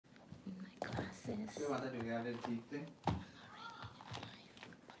sis.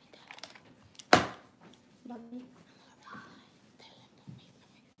 Bobby,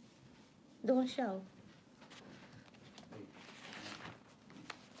 don't shout.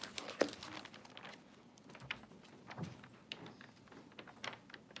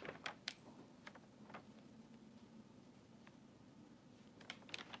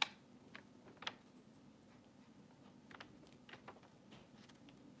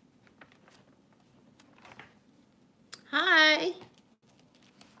 Hi.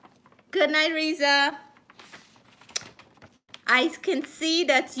 Good night, Riza. I can see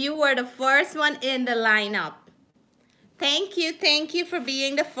that you were the first one in the lineup. Thank you for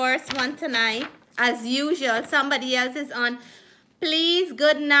being the first one tonight. As usual, somebody else is on. Please,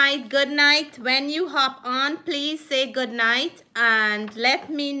 good night, good night. When you hop on, please say good night and let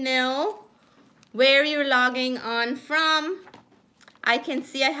me know where you're logging on from. I can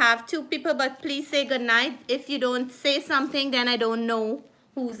see I have 2 people, but please say good night. If you don't say something, then I don't know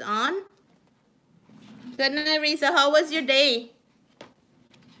who's on. Good night, Risa. How was your day?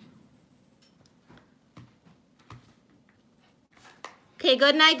 Okay,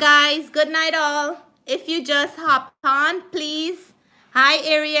 good night, guys. Good night, all. If you just hop on, please. Hi,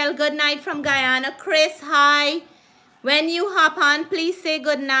 Ariel. Good night from Guyana. Chris, hi. When you hop on, please say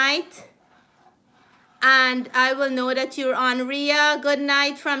good night. And I will know that you're on. Ria, good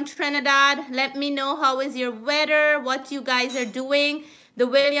night from Trinidad. Let me know how is your weather, what you guys are doing. The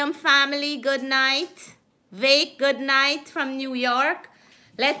William family, good night. Vake, good night from New York.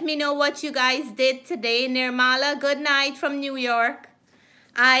 Let me know what you guys did today. Nirmala, good night from New York.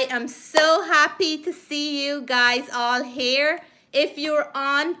 I am so happy to see you guys all here. If you're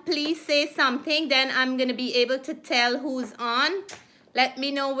on, please say something. Then I'm going to be able to tell who's on. Let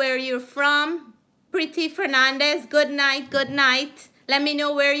me know where you're from. Pretty Fernandez, good night, good night. Let me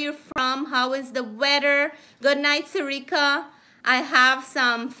know where you're from. How is the weather? Good night, Sarika. I have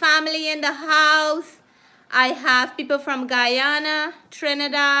some family in the house. I have people from Guyana,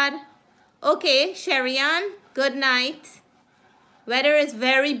 Trinidad. Okay, Sherian, good night. Weather is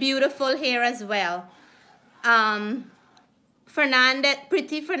very beautiful here as well. Fernandez,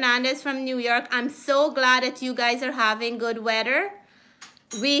 Pretty Fernandez from New York. I'm so glad that you guys are having good weather.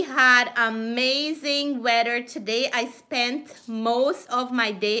 We had amazing weather today. I spent most of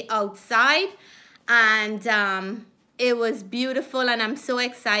my day outside and it was beautiful and I'm so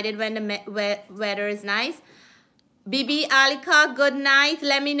excited when the weather is nice. Bibi Alika, good night.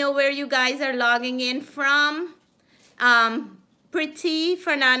 Let me know where you guys are logging in from. Pretty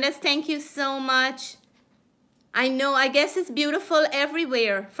Fernandez, thank you so much. I guess it's beautiful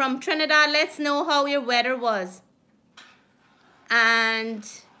everywhere. From Trinidad, let's know how your weather was. And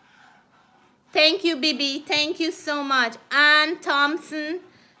thank you, Bibi. Thank you so much. Ann Thompson,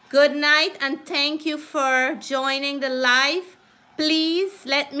 good night. And thank you for joining the live. Please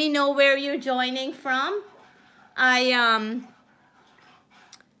let me know where you're joining from.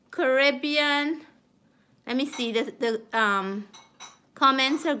 Caribbean. Let me see. The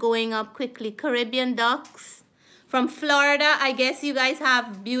comments are going up quickly. Caribbean ducks. From Florida, I guess you guys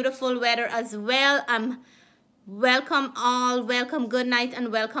have beautiful weather as well. Welcome all, welcome, good night,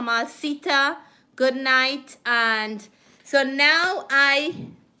 and welcome all. Sita, good night. And so now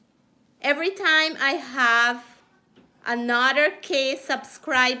every time I have another K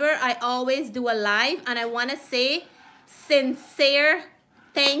subscriber, I always do a live, and I want to say sincere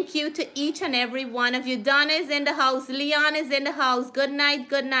thank you to each and every one of you. Donna is in the house, Leon is in the house. Good night,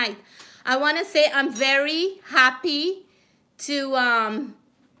 good night. I want to say I'm very happy to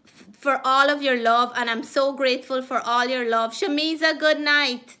for all of your love, and I'm so grateful for all your love. Shamiza, good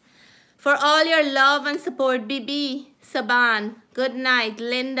night. For all your love and support. Bibi, Saban, good night.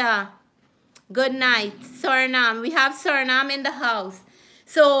 Linda, good night. Suriname, we have Suriname in the house.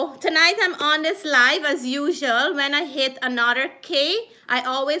 So tonight I'm on this live as usual. When I hit another K, I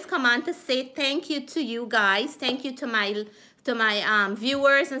always come on to say thank you to you guys. Thank you to my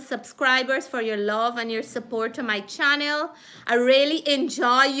viewers and subscribers for your love and your support to my channel. I really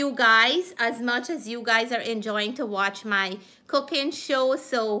enjoy you guys as much as you guys are enjoying to watch my cooking show.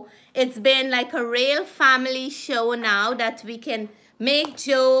 So it's been like a real family show now that we can make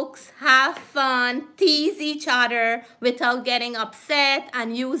jokes, have fun, tease each other without getting upset,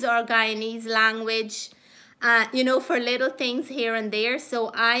 and use our Guyanese language, you know, for little things here and there.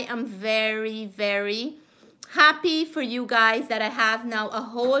 So I am very, very happy for you guys that I have now a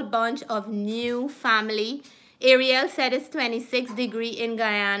whole bunch of new family. Ariel said it's 26 degrees in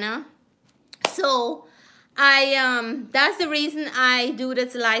Guyana. So That's the reason I do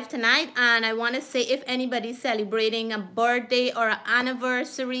this live tonight, and I want to say if anybody's celebrating a birthday or an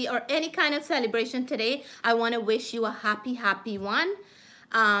anniversary or any kind of celebration today, I want to wish you a happy, happy one.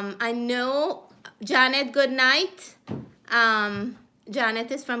 I know Janet, good night.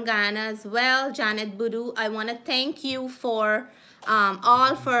 Janet is from Ghana as well. Janet Budu, I want to thank you for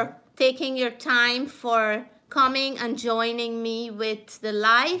all for taking your time for coming and joining me with the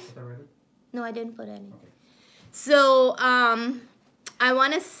live. No, I didn't put any. Okay. So I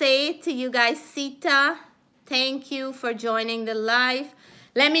want to say to you guys, Sita, thank you for joining the live.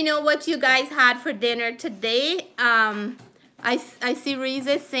 Let me know what you guys had for dinner today. I see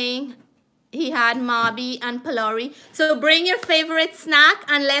Riza saying he had mabi and palori. So bring your favorite snack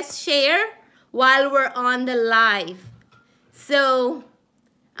and let's share while we're on the live. So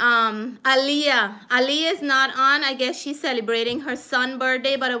Aliyah is not on. I guess she's celebrating her son's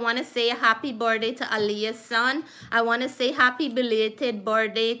birthday, but I want to say a happy birthday to Aliyah's son. I want to say happy belated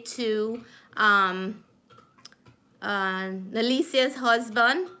birthday to Alicia's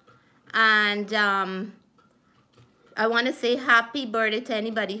husband, and I want to say happy birthday to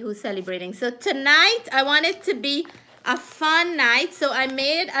anybody who's celebrating. So tonight I want it to be a fun night, so I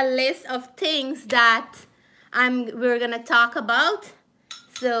made a list of things that we're gonna talk about.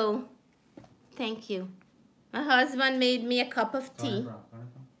 So, thank you. My husband made me a cup of tea.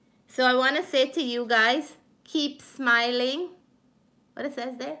 So I want to say to you guys, keep smiling. What it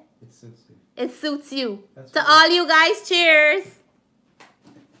says there? It suits you. It suits you. That's to right. all you guys, cheers.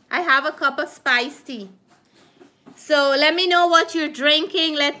 I have a cup of spiced tea. So let me know what you're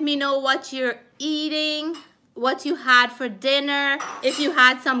drinking. Let me know what you're eating, what you had for dinner, if you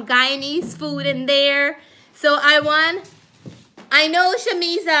had some Guyanese food in there. So I know,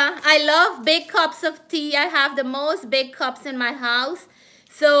 Shamiza, I love big cups of tea. I have the most big cups in my house.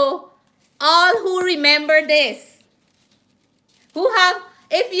 So all who remember this,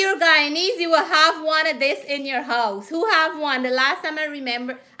 if you're Guyanese, you will have one of this in your house. Who have one? The last time I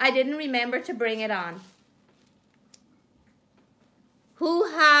didn't remember to bring it on. Who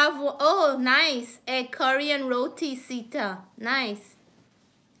have, oh, nice. Egg curry and roti, Sita. Nice.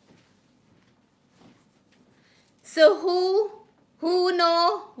 So who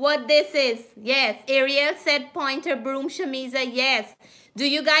know what this is? Yes, Ariel said pointer broom. Shamiza, yes. Do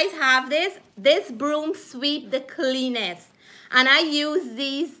you guys have this? This broom sweep the cleanest. And I use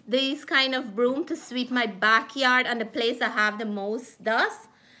these kind of broom to sweep my backyard and the place I have the most dust.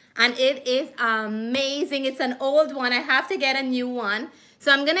 And it is amazing. It's an old one. I have to get a new one.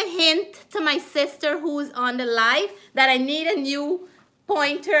 So I'm going to hint to my sister who's on the live that I need a new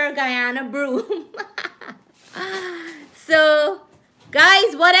pointer Guyana broom. So,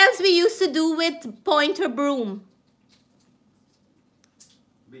 guys, what else we used to do with pointer broom?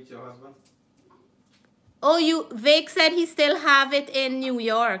 Beat your husband? Oh, Vic said he still have it in New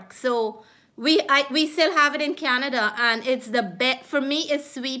York. So we still have it in Canada, and it's the best. For me, it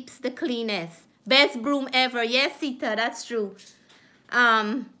sweeps the cleanest. Best broom ever. Yes, Sita, that's true.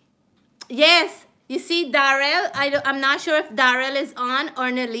 Yes, you see Darrell. I'm not sure if Darrell is on or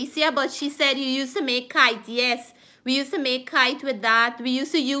Nelicia, but she said you used to make kite. Yes. We used to make kite with that. We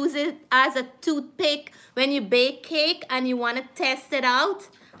used to use it as a toothpick when you bake cake and you want to test it out.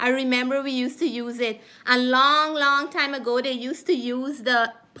 I remember we used to use it. And long time ago, they used to use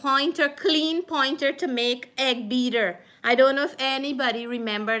the pointer, clean pointer to make egg beater. I don't know if anybody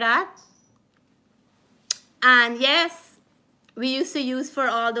remember that. And yes, we used to use for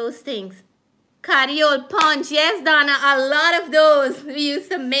all those things. Carriole punch. Yes, Donna, a lot of those we used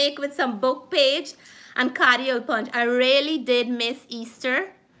to make with some book page. And cardial punch. I really did miss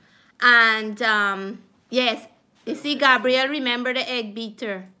Easter. And yes, you see Gabrielle, remember the egg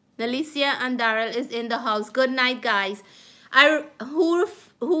beater. Nelicia and Daryl is in the house. Good night, guys.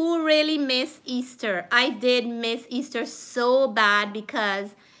 Who really miss Easter? I did miss Easter so bad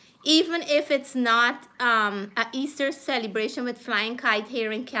because even if it's not an Easter celebration with flying kite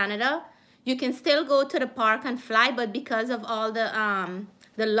here in Canada, you can still go to the park and fly, but because of all the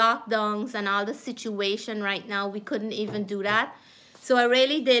lockdowns and all the situation right now, we couldn't even do that. So I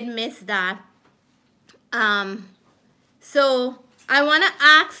really did miss that. So I want to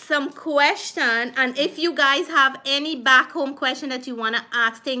ask some question, and if you guys have any back home question that you want to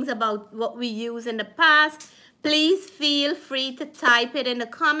ask, things about what we use in the past, please feel free to type it in the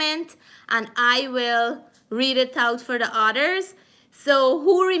comment and I will read it out for the others. So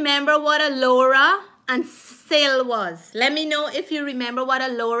who remember what a Laura and Sil was? Let me know if you remember what a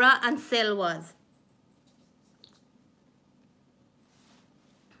Laura and Sil was.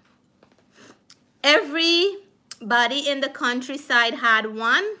 Everybody in the countryside had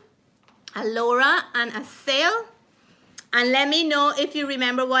one. a Laura, and a Sail. And let me know if you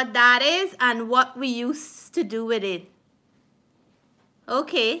remember what that is and what we used to do with it.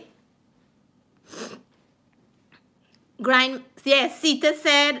 Okay. Grind, yes, Sita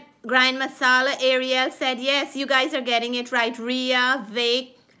said grind masala. Ariel said yes, you guys are getting it right. Ria,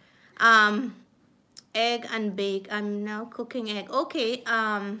 Vake, egg and bake. I'm now cooking egg. Okay,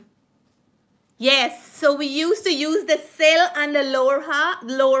 yes, so we used to use the Sil and the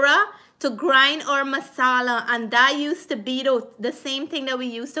Laura to grind our masala, and that used to be the same thing that we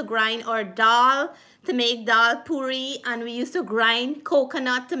used to grind our dal to make dal puri, and we used to grind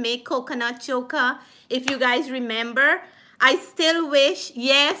coconut to make coconut choka, if you guys remember. I still wish,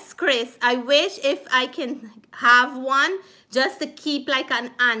 yes, Chris, I wish if I can have one just to keep like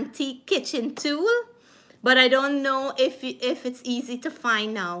an antique kitchen tool, but I don't know if it's easy to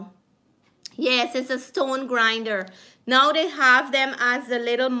find now. Yes, it's a stone grinder. Now they have them as a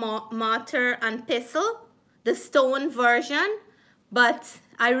little mortar and pestle, the stone version. But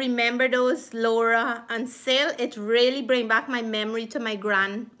I remember those Laura and Sil. It really bring back my memory to my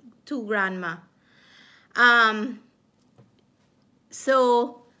grandma.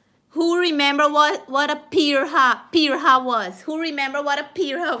 So who remember what a pirha was? Who remember what a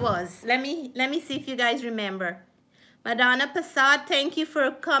pirha was? Let me see if you guys remember. Madonna Passad, thank you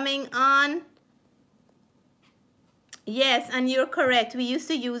for coming on. Yes, and you're correct. We used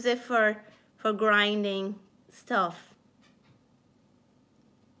to use it for grinding stuff.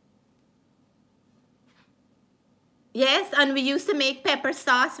 Yes, and we used to make pepper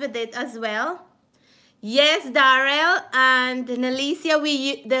sauce with it as well. Yes, Darrell and Nalicia,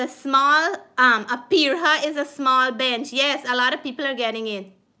 the small, a pirha is a small bench. Yes, a lot of people are getting it.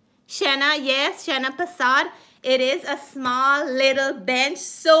 Shanna, yes, Shanna Passad. It is a small little bench,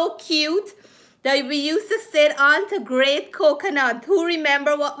 so cute, that we used to sit on to grate coconut. Who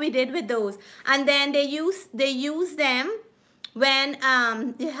remember what we did with those? And then they use them when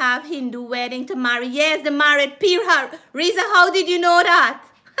you have Hindu wedding to marry. Yes, the married pirha. Riza, how did you know that?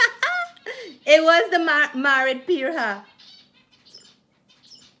 It was the married pirha.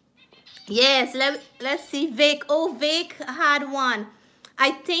 Yes, let's see. Vic. Oh, Vic had one.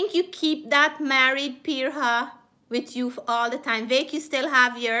 I think you keep that married pirha with you all the time. Vic, you still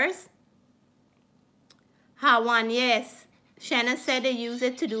have yours? Hawan, yes. Shanna said they use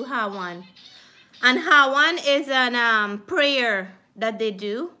it to do Hawan. And Hawan is an prayer that they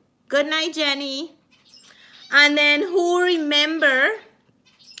do. Good night, Jenny. And then who remember,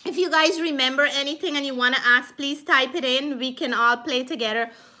 if you guys remember anything and you want to ask, please type it in. We can all play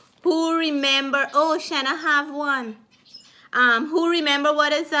together. Who remember, oh, Shanna have one. Who remember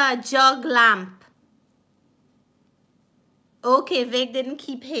what is a jug lamp? Okay, Vic didn't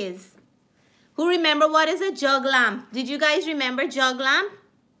keep his. Who remember what is a jug lamp? Did you guys remember jug lamp?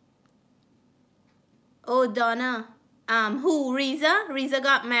 Oh, Donna. Who? Riza? Riza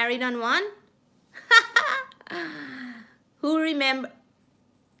got married on one? Who remember?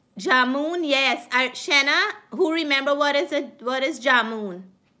 Jamun? Yes. Shanna, who remember what is Jamun?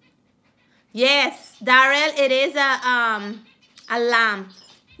 Yes. Darrell, it is a lamp.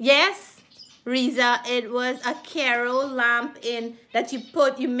 Yes. Riza, it was a carol lamp in that you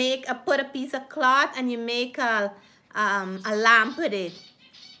put a piece of cloth and you make a lamp with it,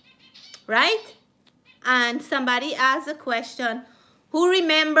 right? And somebody asked a question. Who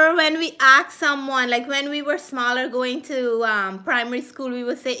remember when we asked someone, like when we were smaller going to primary school, we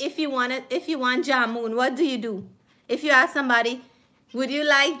would say, if you want jamun, what do you do? If you ask somebody, would you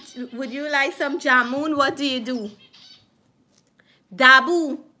like some jamun, what do you do?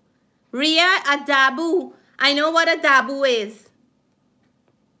 Dabu. Ria, a dabu. I know what a dabu is.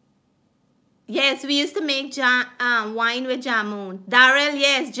 Yes, we used to make wine with jamun. Darrell,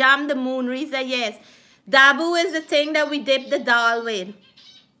 yes. Jam the moon. Riza, yes. Dabu is the thing that we dip the dal with.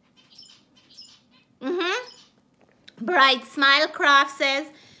 Bright Smile Craft says,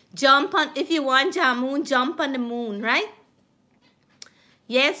 if you want jamun, jump on the moon, right?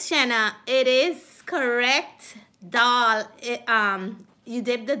 Yes, Shanna, it is correct. Dal, you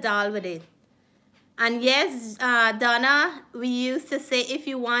dip the dal with it. And yes, Donna, we used to say, if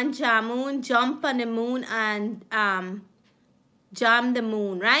you want jamun, jump on the moon and jam the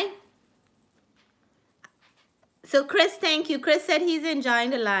moon, right? So Chris, thank you. Chris said he's enjoying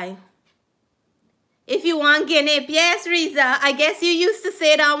the live. If you want guinea, yes, Riza, I guess you used to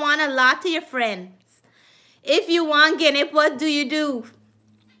say that one a lot to your friends. If you want guinea, what do you do?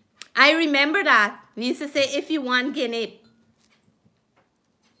 I remember that. We used to say, if you want guinea.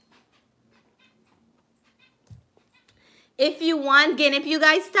 If you want guinea, you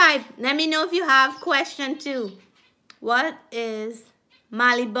guys type. Let me know if you have question too. What is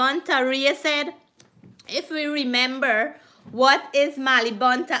Malibunta. Ria said, if we remember what is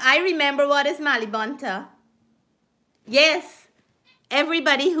Malibunta. I remember what is Malibunta. Yes.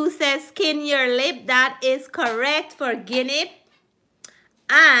 Everybody who says skin your lip, that is correct for guinea.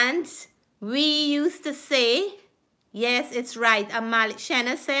 And we used to say, yes, it's right.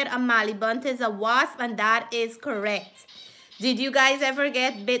 Shanna said a malibunta is a wasp, and that is correct. Did you guys ever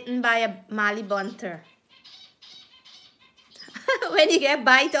get bitten by a malibunter? When you get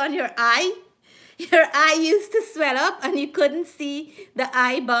bite on your eye used to swell up and you couldn't see the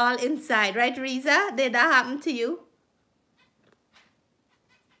eyeball inside. Right, Riza? Did that happen to you?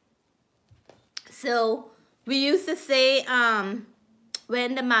 So we used to say,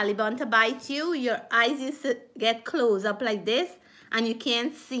 when the malibunta bites you, your eyes used to get closed up like this and you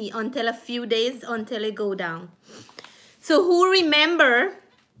can't see until a few days until it go down. So who remember,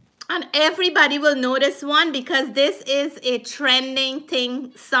 and everybody will know this one because this is a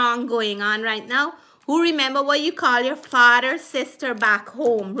trending song going on right now. Who remember what you call your father, sister back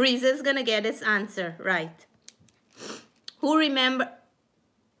home? Riza's gonna get this answer right. Who remember?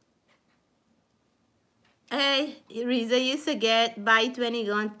 Hey, Riza used to get bite when he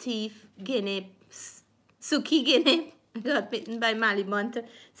got teeth, guinea, Suki guinea. Got bitten by malibunta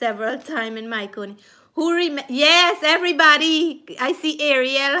several times in my county. Who yes, everybody. I see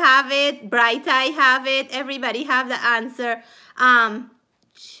Ariel have it, Bright Eye have it. Everybody have the answer.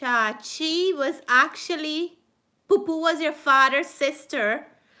 Chachi was actually, Pupu was your father's sister,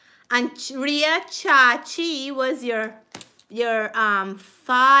 and Ria Chachi was your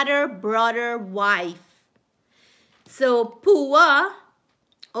father, brother, wife. So Pua,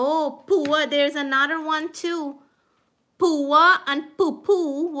 oh Pua, there's another one too. Pua and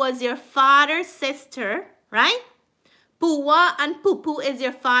Pupu was your father's sister, right? Pua and Pupu is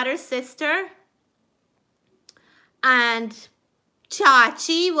your father's sister. And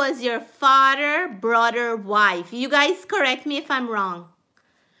Chachi was your father, brother, wife. You guys correct me if I'm wrong.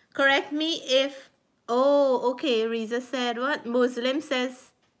 Correct me if, oh, okay, Riza said what? Muslim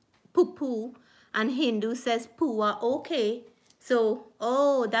says Pupu and Hindu says Pua. Okay, so,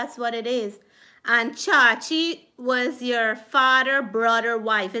 oh, that's what it is. And Chachi was your father, brother,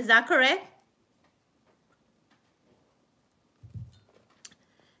 wife. Is that correct?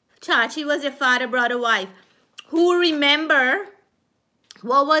 Chachi was your father, brother, wife. Who remember,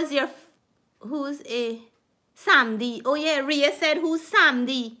 what was your, who's a Samdi? Oh yeah, Ria said who's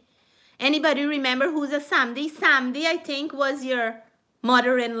Samdi? Anybody remember who's a Samdi? Samdi, I think, was your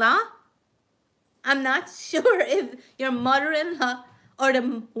mother-in-law. I'm not sure if your mother-in-law or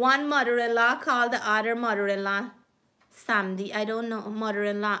the one mother-in-law called the other mother-in-law Samdi. I don't know,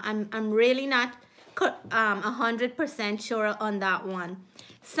 mother-in-law. I'm really not 100% sure on that one.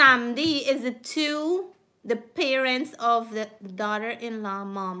 Samdi is the parents of the daughter-in-law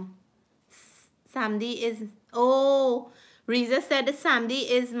mom. Samdi is, oh, Riza said the Samdi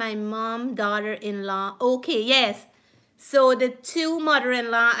is my mom, daughter-in-law. Okay, yes. So the two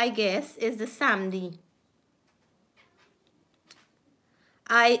mother-in-law, I guess, is the Samdi.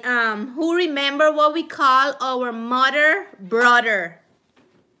 Who remember what we call our mother, brother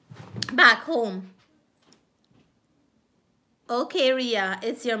back home? Okay, Ria,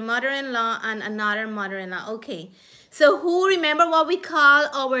 it's your mother-in-law and another mother-in-law. Okay. So who remember what we call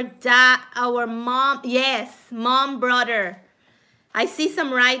our dad, our mom? Yes, mom, brother. I see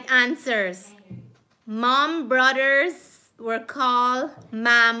some right answers. Mom, brothers were called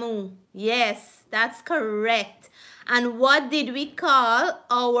Mamu. Yes, that's correct. And what did we call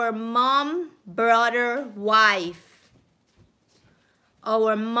our mom, brother, wife?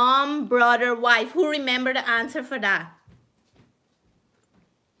 Our mom, brother, wife. Who remember the answer for that?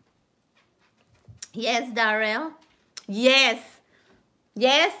 Yes, Darrell. Yes.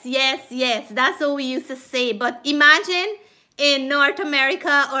 Yes, yes, yes. That's what we used to say. But imagine in North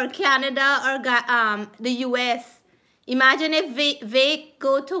America or Canada or the US. Imagine if they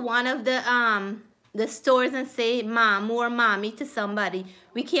go to one of the stores and say mom or mommy to somebody.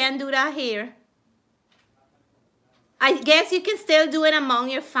 We can't do that here. I guess you can still do it among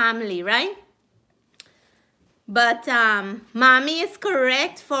your family, right? But mommy is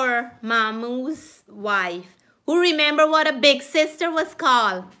correct for Mamu's wife. Who remember what a big sister was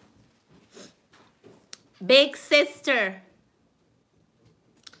called? Big sister.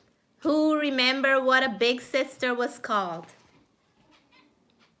 Who remember what a big sister was called?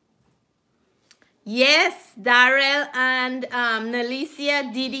 Yes, Darrell and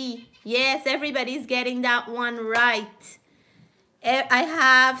Nalicia Didi. Yes, everybody's getting that one right. I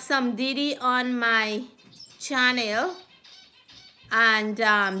have some Didi on my channel. And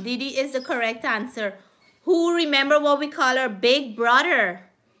Didi is the correct answer. Who remember what we call our big brother?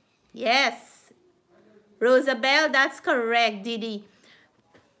 Yes. Rosabelle, that's correct, Didi.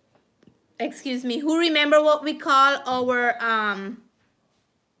 Excuse me. Who remember what we call our,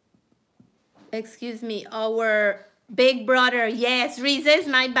 our big brother? Yes, Riza is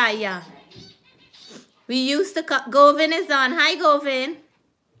my baya. We used to call, Govin is on. Hi, Govin.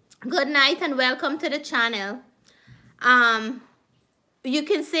 Good night and welcome to the channel. You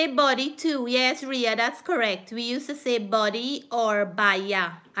can say body too. Yes, Ria, that's correct. We used to say body or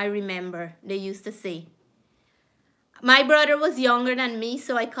baya. I remember they used to say. My brother was younger than me,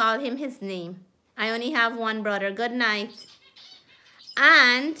 so I call him his name. I only have one brother. Good night.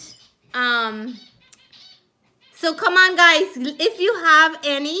 And so come on, guys. If you have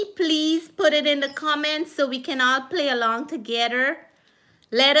any, please put it in the comments so we can all play along together.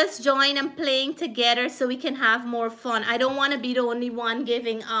 Let us join and playing together so we can have more fun. I don't want to be the only one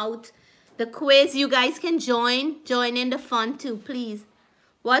giving out the quiz. You guys can join in the fun too, please.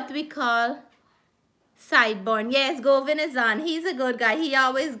 What we call sideburn. Yes, Govin is on. He's a good guy. He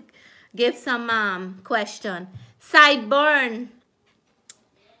always gives some question. Sideburn.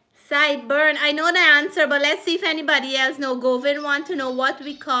 Sideburn. I know the answer, but let's see if anybody else know. Govin want to know what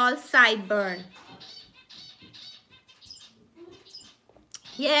we call sideburn.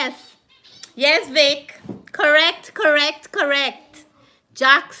 Yes. Yes, Vic. Correct, correct, correct.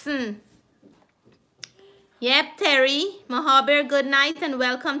 Jackson. Yep, Terry. Mohaber, good night and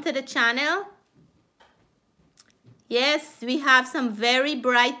welcome to the channel. Yes, we have some very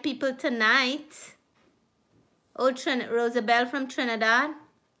bright people tonight. Oh, Rosabelle from Trinidad.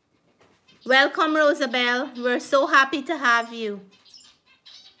 Welcome, Rosabelle. We're so happy to have you.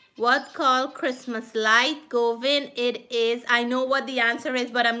 What called Christmas light? Govin, it is. I know what the answer is,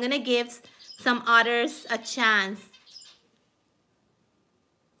 but I'm going to give some others a chance.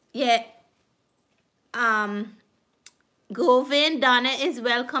 Yeah. Govin, Donna is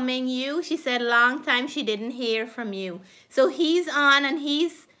welcoming you. She said long time she didn't hear from you. So he's on and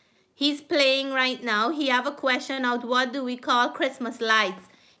he's playing right now. He have a question out. What do we call Christmas lights?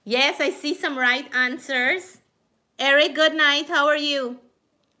 Yes, I see some right answers. Eric, good night. How are you?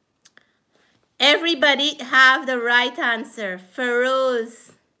 Everybody have the right answer.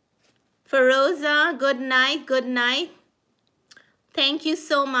 Feroza, good night, good night. Thank you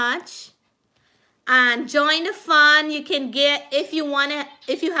so much. And join the fun. You can get, if you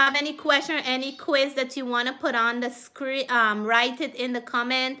have any question or any quiz that you want to put on the screen, write it in the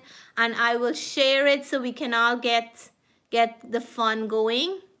comment and I will share it so we can all get the fun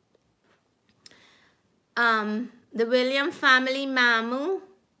going. The William family Mamu.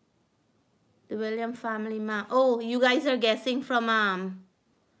 The William family map. Oh, you guys are guessing from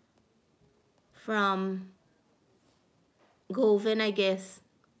Govin, I guess.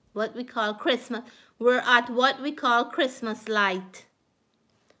 What we call Christmas. We're at what we call Christmas light.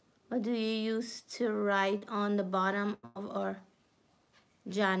 What do you use to write on the bottom of our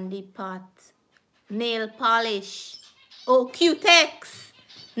jandy pot? Nail polish. Oh, Q-Tex.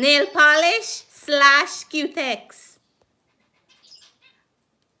 Nail polish / Q-Tex.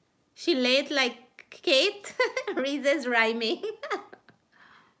 She late like Kate. Riza's rhyming.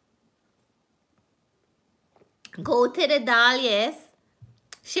 Go to the dal, yes.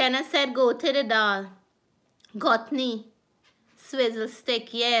 Shanna said go to the dal. Gotney. Swizzle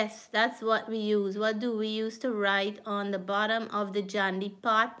stick, yes. That's what we use. What do we use to write on the bottom of the jandy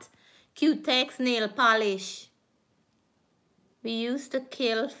pot? Q-Tex nail polish. We used to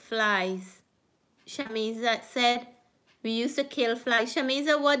kill flies. Shamiza said we used to kill flies.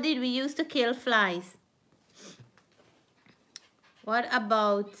 Shamiza, what did we use to kill flies? What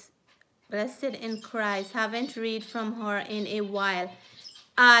about Blessed in Christ? Haven't read from her in a while.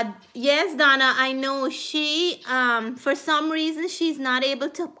 Yes, Donna, I know she, for some reason, she's not able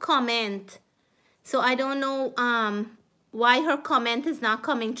to comment. So I don't know why her comment is not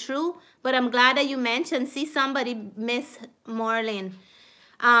coming through. But I'm glad that you mentioned. See, somebody, Miss Marlin.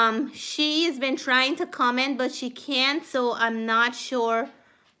 She has been trying to comment, but she can't, so I'm not sure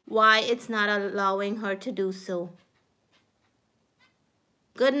why it's not allowing her to do so.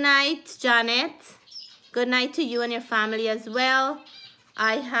 Good night, Janet. Good night to you and your family as well.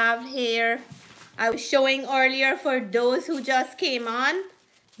 I have here, I was showing earlier for those who just came on,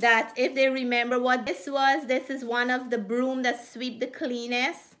 that if they remember what this was, this is one of the broom that sweep the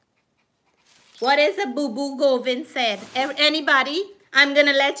cleanest. What is a boo-boo? Govin said. Anybody? I'm going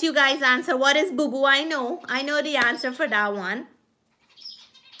to let you guys answer. What is boo-boo? I know the answer for that one.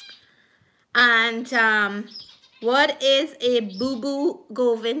 And what is a boo-boo?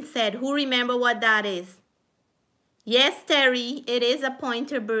 Govin said. Who remember what that is? Yes, Terry, it is a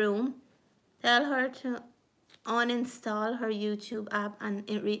pointer broom. Tell her to uninstall her YouTube app and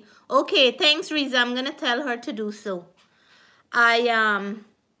it okay, thanks Riza. I'm gonna tell her to do so.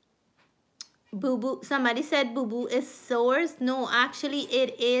 Boo boo, somebody said boo boo is sores. No, actually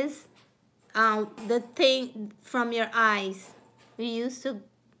it is the thing from your eyes. We used to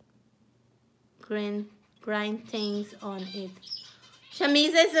grind things on it.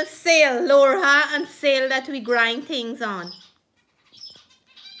 Shamiza is a sale, Laura, and sale that we grind things on.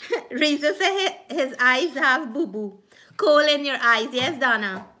 Reza said his eyes have boo boo. Coal in your eyes. Yes,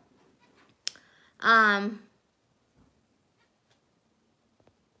 Donna.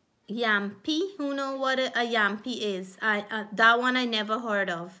 Yampi. Who know what a yampi is? That one I never heard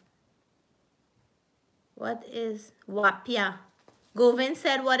of. What is wapya? Govind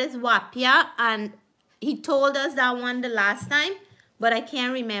said what is wapya, and he told us that one the last time, but I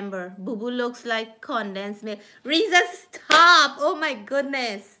can't remember. Boo boo looks like condensed milk. Reza, stop! Oh my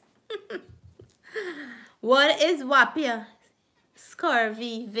goodness. What is wapya?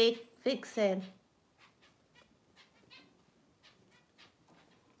 Scurvy, Vic said.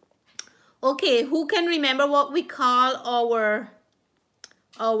 Okay, who can remember what we call our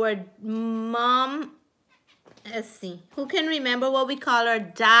mom? Let's see. Who can remember what we call our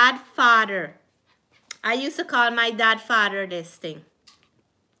dad, father? I used to call my dad, father this thing.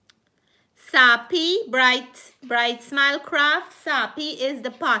 Sapi, bright smile craft. Sapi is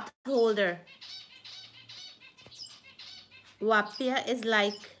the pot holder. Wapia is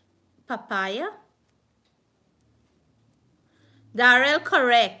like papaya. Darrell,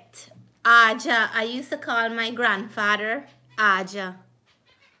 correct. Aja. I used to call my grandfather Aja.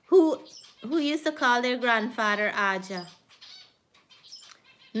 Who used to call their grandfather Aja?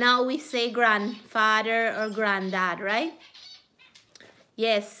 Now we say grandfather or granddad, right?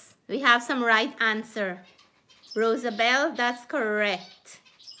 Yes, we have some right answer. Rosabelle, that's correct.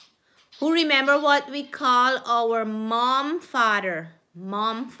 Who remember what we call our mom, father?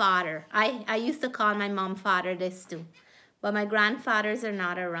 Mom, father. I used to call my mom, father this too. But my grandfathers are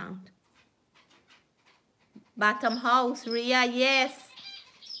not around. Bottom house, Ria, yes.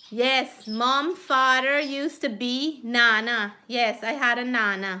 Yes, mom, father used to be Nana. Yes, I had a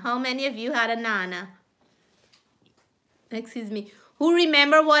Nana. How many of you had a Nana? Excuse me. Who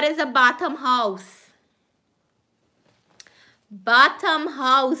remember what is a bottom house? Bottom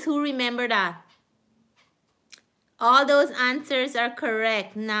house, who remember that? All those answers are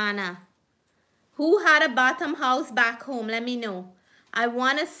correct, Nana. Who had a bottom house back home? Let me know. I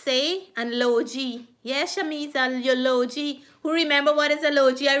want to say, and Logi. Yes, Shamiza, your Logi. Who remember what is a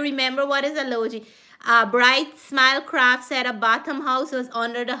Logi? I remember what is a Logi. Bright Smile Craft said a bottom house was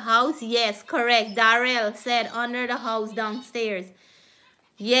under the house. Yes, correct. Darrell said under the house downstairs.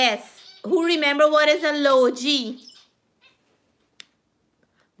 Yes. Who remember what is a Logi?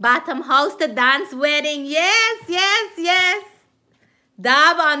 Bottom house, the dance wedding. Yes, yes, yes.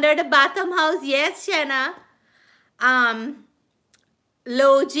 Dab under the bottom house. Yes, Shanna.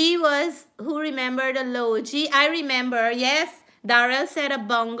 Logi was, who remembered a Logi? I remember, yes. Darrell said a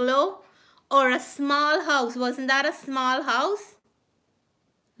bungalow or a small house. Wasn't that a small house?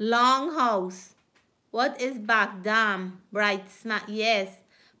 Long house. What is Bagdam? Bright smile. Yes.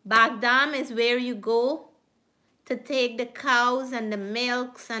 Bagdam is where you go to take the cows and the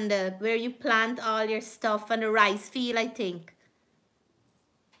milks and where you plant all your stuff and the rice field, I think.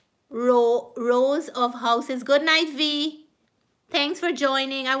 Rows of houses. Good night, V. Thanks for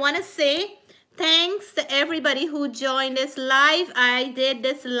joining. I want to say thanks to everybody who joined this live. I did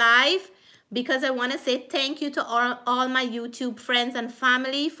this live because I want to say thank you to all my YouTube friends and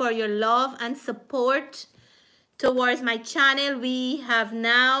family for your love and support towards my channel. We have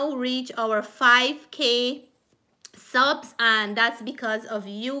now reached our 5K subs, and that's because of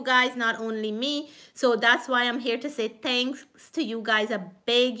you guys, not only me. So that's why I'm here to say thanks to you guys. A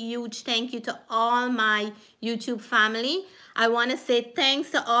big, huge thank you to all my YouTube family. I want to say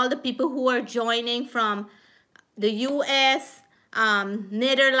thanks to all the people who are joining from the US,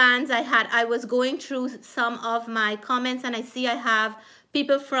 Netherlands. I was going through some of my comments and I see I have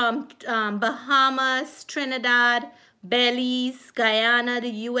people from Bahamas, Trinidad, Belize, Guyana, the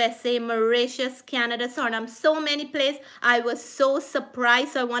USA, Mauritius, Canada, Suriname, so many places. I was so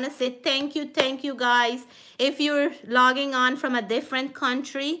surprised. So I want to say thank you guys. If you're logging on from a different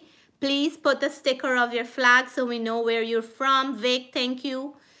country, please put the sticker of your flag so we know where you're from. Vic, thank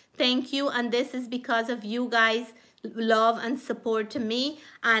you. Thank you. And this is because of you guys' love and support to me.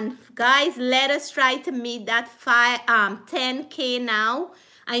 And guys, let us try to meet that 10K now.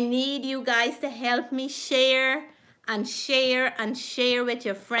 I need you guys to help me share and share and share with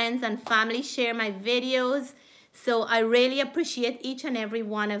your friends and family. Share my videos. So I really appreciate each and every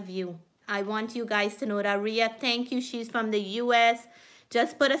one of you. I want you guys to know that. Ria, thank you. She's from the US.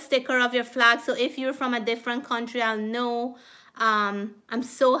 Just put a sticker of your flag. So if you're from a different country, I'll know. I'm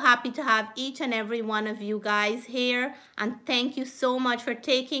so happy to have each and every one of you guys here. And thank you so much for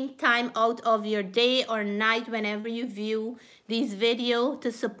taking time out of your day or night whenever you view these videos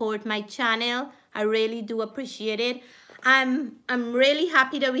to support my channel. I really do appreciate it. I'm really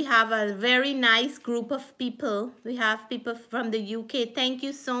happy that we have a very nice group of people. We have people from the UK. Thank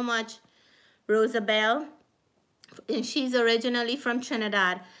you so much, Rosabelle. And she's originally from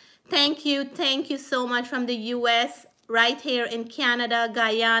Trinidad. Thank you so much from the US, right here in Canada,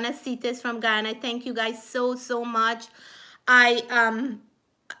 Guyana. Sita's from Guyana. Thank you guys so much.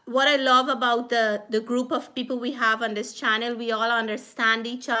 What I love about the group of people we have on this channel, we all understand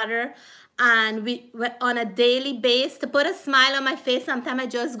each other, and we on a daily basis. To put a smile on my face, sometimes I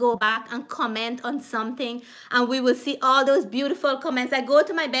just go back and comment on something, and we will see all those beautiful comments. I go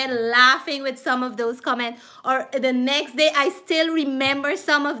to my bed laughing with some of those comments, or the next day I still remember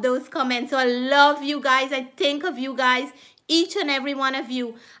some of those comments. So I love you guys. I think of you guys, each and every one of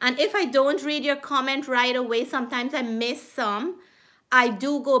you. And if I don't read your comment right away, sometimes I miss some. I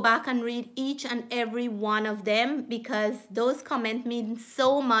do go back and read each and every one of them because those comments mean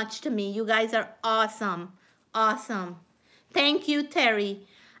so much to me. You guys are awesome. Awesome. Thank you, Terry.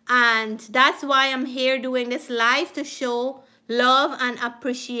 And that's why I'm here doing this live, to show love and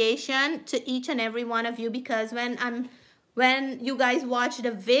appreciation to each and every one of you, because when you guys watch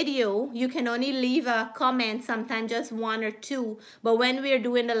the video, you can only leave a comment, sometimes just one or two. But when we're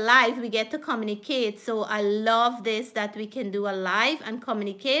doing the live, we get to communicate. So I love this, that we can do a live and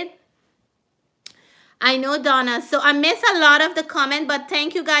communicate. I know, Donna. So I miss a lot of the comment, but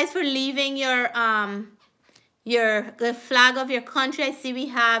thank you guys for leaving the flag of your country. I see we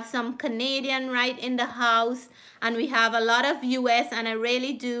have some Canadian right in the house, and we have a lot of US, and I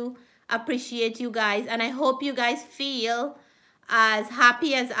really do appreciate you guys, and I hope you guys feel as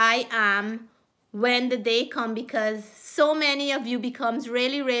happy as I am when the day comes, because so many of you becomes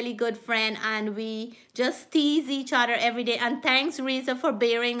really good friend, and we just tease each other every day. And thanks, Reza, for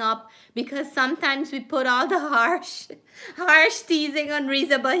bearing up, because sometimes we put all the harsh teasing on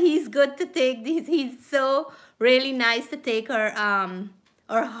Reza, but he's good to take these. He's so really nice to take our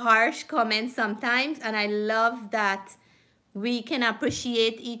harsh comments sometimes, and I love that we can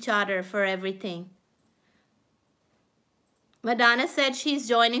appreciate each other for everything. Madonna said she's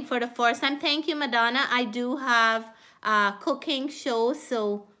joining for the first time. Thank you, Madonna. I do have a cooking show,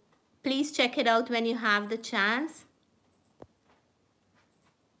 so please check it out when you have the chance.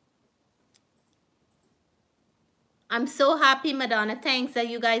 I'm so happy, Madonna. Thanks that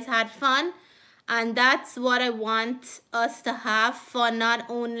you guys had fun. And that's what I want us to have fun, not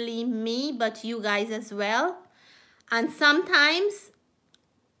only me, but you guys as well. And sometimes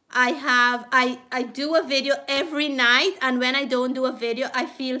I do a video every night, and when I don't do a video, I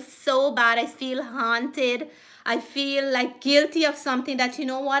feel so bad. I feel haunted. I feel like guilty of something, that, you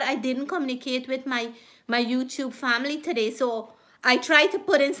know what, I didn't communicate with my YouTube family today. So I try to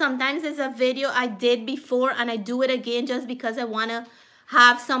put in, sometimes there's a video I did before and I do it again just because I want to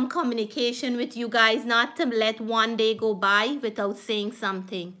have some communication with you guys, not to let one day go by without saying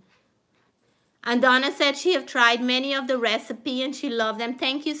something. And Donna said she have tried many of the recipe and she loved them.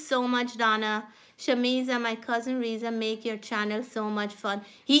 Thank you so much, Donna. Shamiza, my cousin Riza, make your channel so much fun.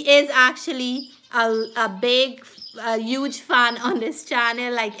 He is actually a huge fan on this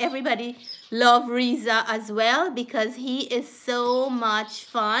channel. Like, everybody love Riza as well, because he is so much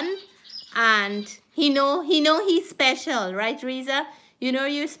fun, and he know he's special, right, Riza? You know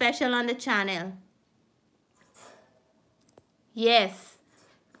you're special on the channel. Yes.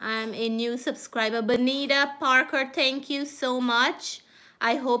 I'm a new subscriber. Benita Parker, thank you so much.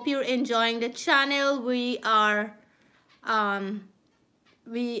 I hope you're enjoying the channel. We are a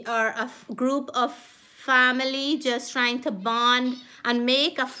group of family just trying to bond and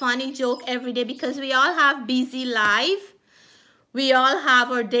make a funny joke every day, because we all have busy life. We all have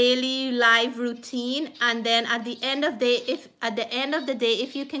our daily live routine, and then at the end of the day,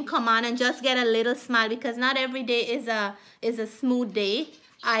 if you can come on and just get a little smile, because not every day is a smooth day.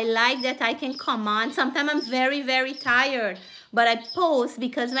 I like that I can come on. Sometimes I'm very tired, but I post,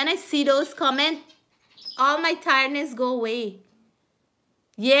 because when I see those comments, all my tiredness go away.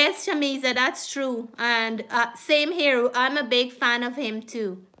 Yes, Shamiza, that's true. And same here. I'm a big fan of him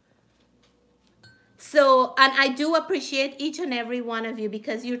too. So, and I do appreciate each and every one of you,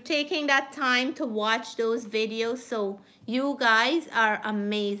 because you're taking that time to watch those videos. So you guys are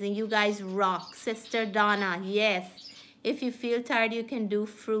amazing. You guys rock. Sister Donna, yes. If you feel tired, you can do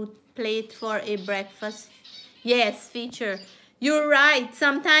fruit plate for a breakfast. Yes, feature. You're right.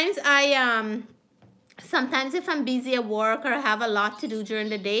 Sometimes if I'm busy at work or I have a lot to do during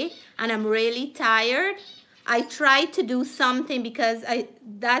the day and I'm really tired, I try to do something because I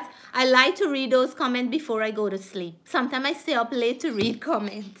like to read those comments before I go to sleep. Sometimes I stay up late to read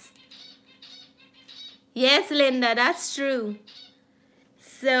comments. Yes, Linda, that's true.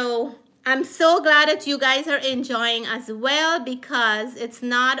 So I'm so glad that you guys are enjoying as well, because it's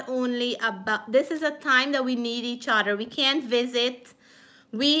not only about, this is a time that we need each other. We can't visit.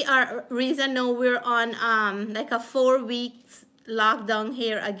 We are, reason no, we're on like a 4 weeks lockdown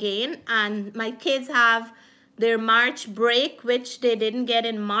here again, and my kids have their March break, which they didn't get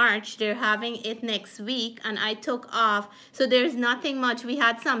in March. They're having it next week, and I took off. So there's nothing much. We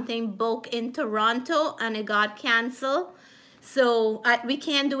had something booked in Toronto and it got canceled. So we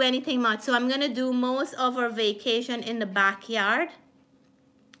can't do anything much. So I'm going to do most of our vacation in the backyard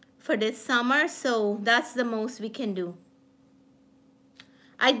for this summer. So that's the most we can do.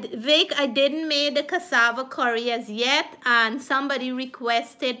 Vic, I didn't make the cassava curry as yet, and somebody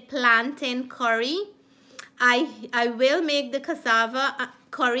requested plantain curry. I will make the cassava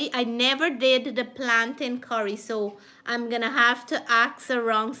curry. I never did the plantain curry, so I'm gonna have to ask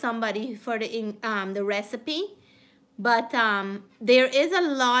around somebody for the recipe. But there is a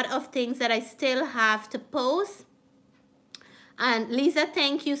lot of things that I still have to post. And Lisa,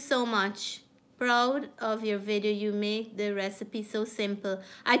 thank you so much. Proud of your video. You make the recipe so simple.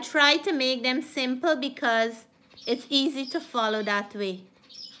 I try to make them simple because it's easy to follow that way.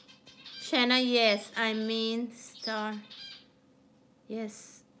 Shanna, yes, I mean star.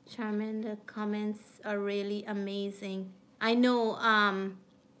 Yes, Sharmin, the comments are really amazing. I know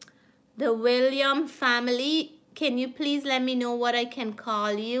the William family, can you please let me know what I can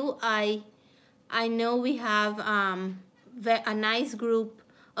call you? I know we have a nice group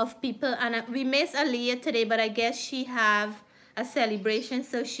of people, and we miss Aliyah today, but I guess she have a celebration,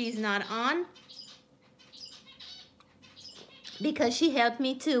 so she's not on, because she helped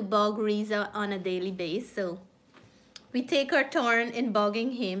me to bug Riza on a daily basis. So we take our turn in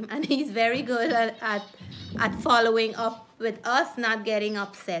bugging him, and he's very good at following up with us, not getting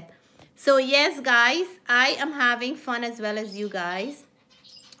upset. So yes, guys, I am having fun as well as you guys.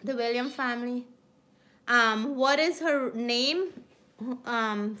 The William family. What is her name?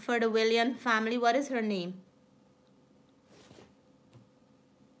 For the William family, what is her name?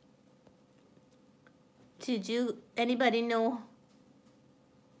 Did anybody know?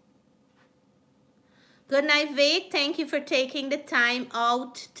 Good night, Vic. Thank you for taking the time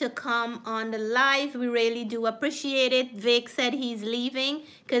out to come on the live. We really do appreciate it. Vic said he's leaving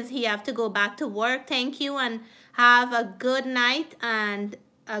because he have to go back to work. Thank you, and have a good night and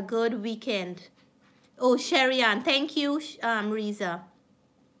a good weekend. Oh, Sherian, thank you, Riza.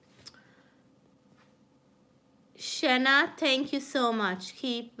 Shanna, thank you so much.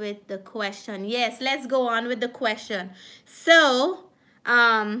 Keep with the question. Yes, let's go on with the question. So,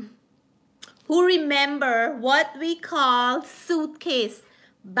 who remember what we call suitcase?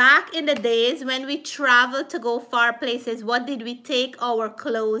 Back in the days when we traveled to go far places, what did we take our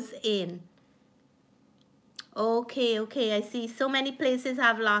clothes in? Okay, I see. So many places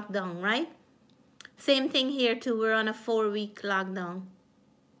have lockdown, right? Same thing here too. We're on a 4-week lockdown.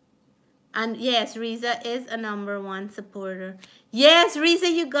 And yes, Riza is a #1 supporter. Yes, Riza,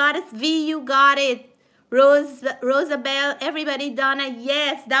 you got it. V, you got it. Rosabelle, everybody, Donna,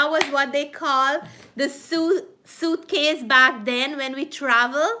 yes, that was what they call the suitcase back then when we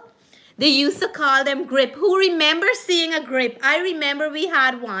travel. They used to call them grip. Who remembers seeing a grip? I remember we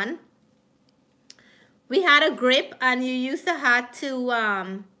had one. We had a grip, and you used to have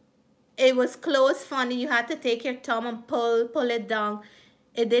to, it was closed funny. You had to take your thumb and pull it down.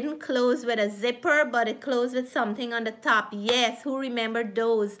 It didn't close with a zipper, but it closed with something on the top. Yes, who remember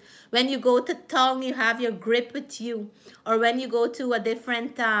those? When you go to town, you have your grip with you. Or when you go to a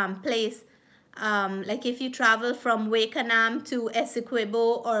different place, like if you travel from Wakenham to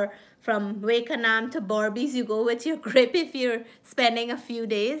Essequibo, or from Wakenham to Barbies, you go with your grip if you're spending a few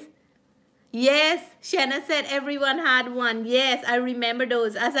days. Yes, Shanna said everyone had one. Yes, I remember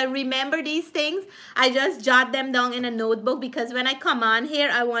those. As I remember these things, I just jot them down in a notebook, because when I come on here,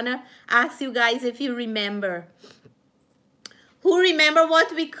 I want to ask you guys if you remember. Who remember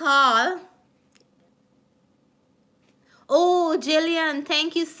what we call? Oh, Jillian,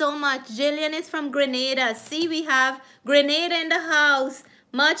 thank you so much. Jillian is from Grenada. See, we have Grenada in the house.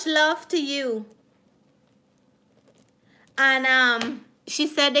 Much love to you. And she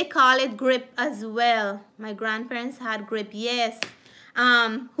said they call it grip as well. My grandparents had grip, yes.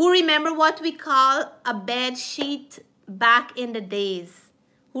 Who remember what we call a bed sheet back in the days?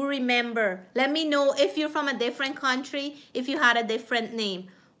 Who remember? Let me know if you're from a different country, if you had a different name.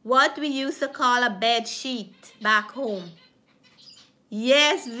 What we used to call a bed sheet back home.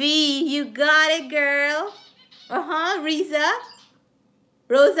 Yes, V, you got it, girl. Riza.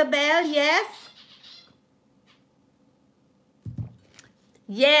 Rosabelle, yes.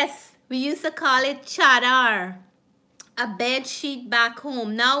 Yes, we used to call it chadar, a bed sheet back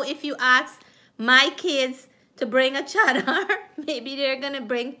home. Now, if you ask my kids to bring a chadar, maybe they're gonna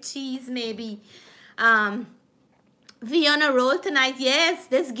bring cheese, maybe. V on a roll tonight. Yes,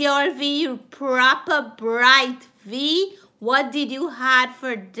 this girl V, you proper bright. V, what did you had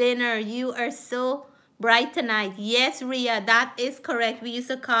for dinner? You are so bright tonight. Yes, Ria, that is correct. We used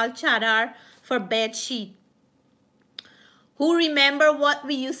to call chadar for bed sheet. Who remember what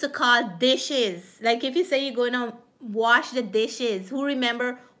we used to call dishes? Like if you say you're going to wash the dishes, who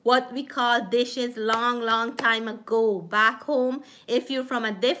remember what we call dishes long time ago back home? If you're from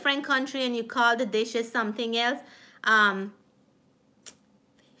a different country and you call the dishes something else,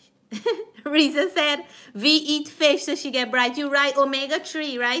 Riza said, we eat fish so she get bright. You're right,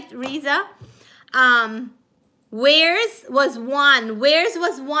 omega-3, right, Riza? Where's was one. Where's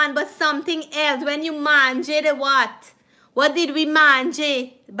was one, but something else. When you manje the what? What did we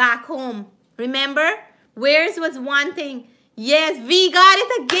manje back home? Remember? Where's was one thing. Yes, we got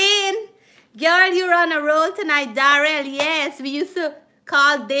it again. Girl, you're on a roll tonight. Darrell, yes. We used to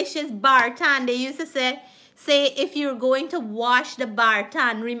call dishes bartan. They used to say if you're going to wash the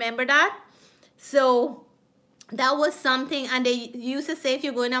bartan. Remember that? So that was something, and they used to say if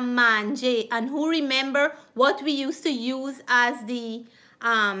you're going to manje. And who remember what we used to use as the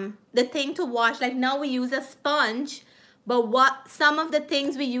thing to wash? Like now we use a sponge, but what some of the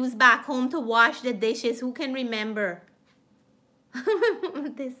things we use back home to wash the dishes, who can remember?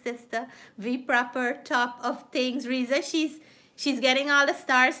 This sister, V proper top of things. Riza, she's getting all the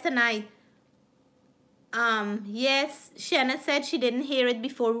stars tonight. Yes, Shanna said she didn't hear it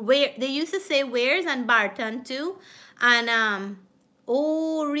before. Where they used to say where's and Barton too. And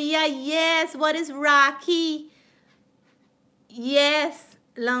oh Ria, yes, what is Raki? Yes,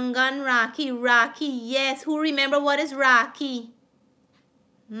 Langan Raki, yes. Who remember what is Raki?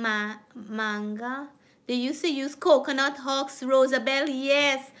 Manga. They used to use coconut husks, Rosabelle,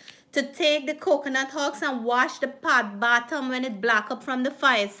 yes. To take the coconut husks and wash the pot bottom when it black up from the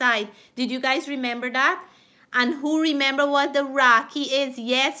fireside. Did you guys remember that? And who remember what the raki is?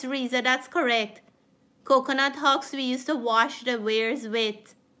 Yes, Riza, that's correct. Coconut husks we used to wash the wares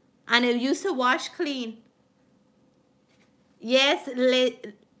with. And it used to wash clean. Yes,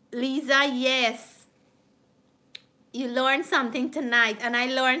 Lisa, yes. You learned something tonight, and I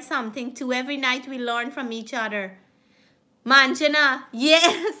learned something too. Every night we learn from each other. Manjana,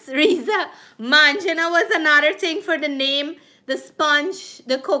 yes, Riza. Manjana was another thing for the name. The sponge,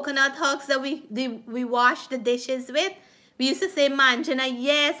 the coconut husks that we wash the dishes with. We used to say Manjana.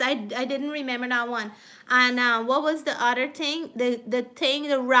 Yes, I didn't remember that one. And what was the other thing?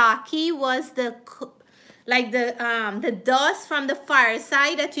 The raki was the dust from the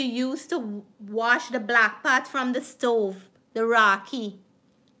fireside that you used to wash the black pot from the stove. The raki.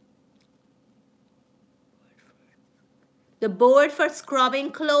 The board for scrubbing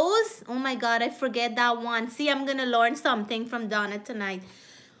clothes. Oh my God, I forget that one. See, I'm going to learn something from Donna tonight.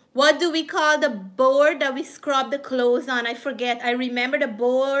 What do we call the board that we scrub the clothes on? I forget. I remember the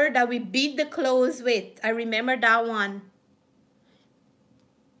board that we beat the clothes with. I remember that one.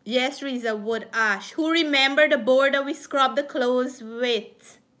 Yes, Riza, wood ash. Who remember the board that we scrub the clothes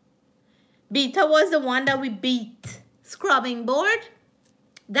with? Beta was the one that we beat. Scrubbing board.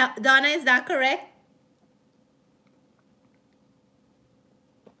 Donna, is that correct?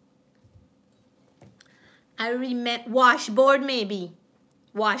 I remember washboard, maybe.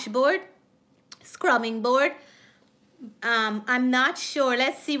 Washboard, scrubbing board. I'm not sure.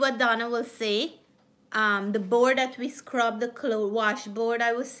 Let's see what Donna will say. The board that we scrub the clothes, washboard,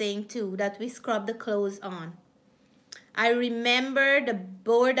 I was saying too, that we scrub the clothes on. I remember the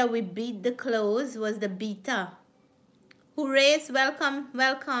board that we beat the clothes was the beta. Hooray, welcome,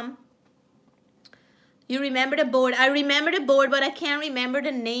 welcome. You remember the board? I remember the board, but I can't remember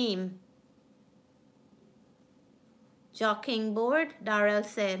the name. Jockeying board, Darrell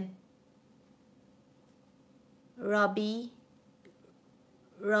said. Robbie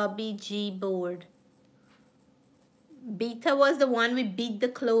G board. Beta was the one we beat the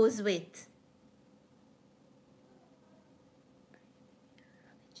clothes with.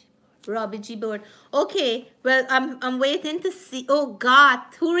 Robbie G board. Okay, well, I'm waiting to see. Oh,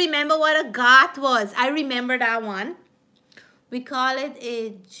 got. Who remember what a got was? I remember that one. We call it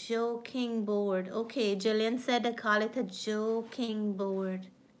a joking board. Okay, Jillian said they call it a joking board.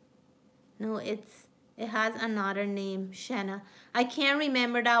 No, it has another name, Shanna. I can't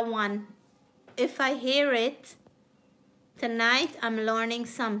remember that one. If I hear it tonight, I'm learning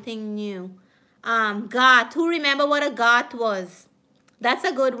something new. Got. Who remember what a got was? That's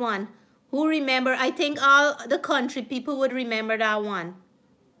a good one. Who remember? I think all the country people would remember that one.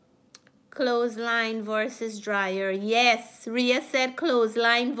 Clothesline versus dryer. Yes, Ria said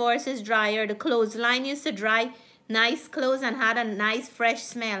clothesline versus dryer. The clothesline used to dry nice clothes and had a nice fresh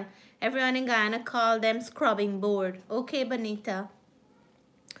smell. Everyone in Guyana called them scrubbing board. Okay, Bonita.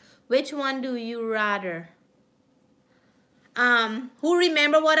 Which one do you rather? Who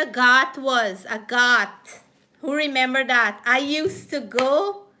remember what a got was? A got. Who remember that? I used to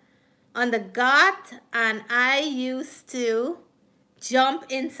go on the got and I used to jump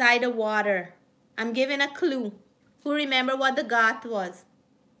inside the water. I'm giving a clue. Who remember what the got was?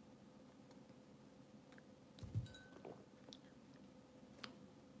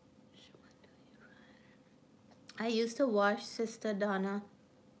 I used to wash Sister Donna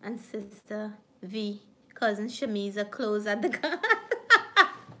and Sister V, cousin Shamiza, clothes at the got.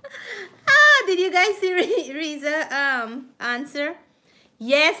 Did you guys see Riza answer?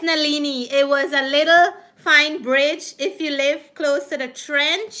 Yes, Nalini. It was a little fine bridge if you live close to the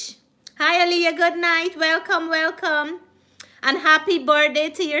trench. Hi, Aliyah. Good night. Welcome, welcome. And happy birthday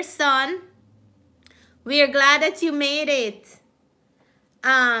to your son. We are glad that you made it.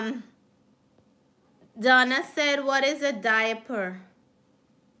 Donna said, what is a diaper?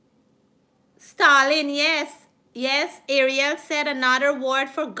 Stalin, yes. Yes, Ariel said another word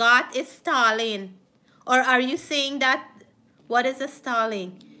for got is Stalin. Or are you saying that, what is a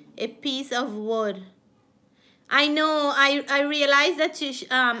Stalin? A piece of wood. I know, I realized that you,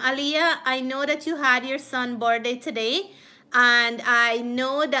 Aliyah, I know that you had your son's birthday today. And I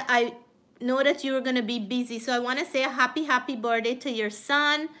know that you were going to be busy. So I want to say a happy birthday to your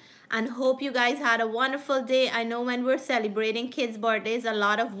son. And hope you guys had a wonderful day. I know when we're celebrating kids' birthdays, a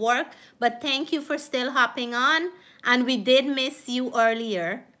lot of work. But thank you for still hopping on. And we did miss you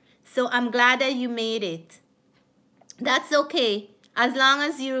earlier. So I'm glad that you made it. That's okay. As long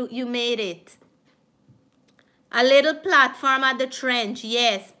as you made it. A little platform at the trench.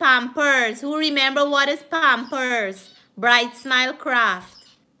 Yes, Pampers. Who remember what is Pampers? Bright Smile Craft.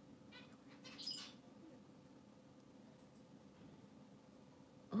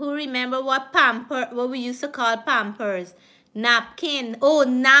 Who remember what we used to call Pampers? Napkin. Oh,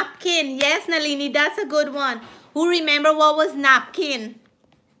 napkin. Yes, Nalini, that's a good one. Who remember what was napkin?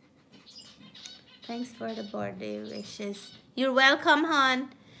 Thanks for the birthday wishes. You're welcome, hon.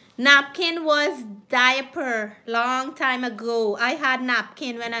 Napkin was diaper long time ago. I had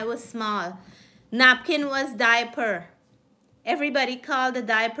napkin when I was small. Napkin was diaper. Everybody called the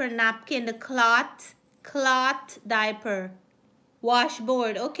diaper napkin, the cloth diaper.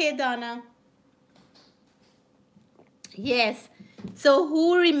 Washboard. Okay, Donna. Yes. So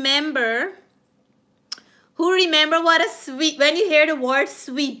who remember what a sweet, when you hear the word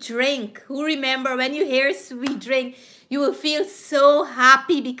sweet drink, who remember when you hear sweet drink, you will feel so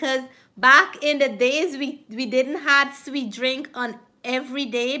happy because back in the days we didn't have sweet drink on every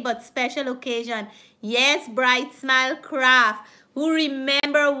day but special occasion. Yes, Bright Smile Craft. Who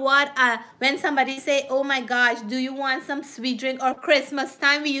remember what, when somebody say, oh my gosh, do you want some sweet drink? Or Christmas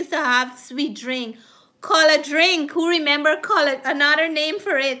time, we used to have sweet drink. Cola drink. Who remember cola? Another name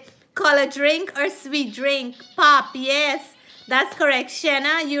for it. Cola drink or sweet drink. Pop, yes. That's correct.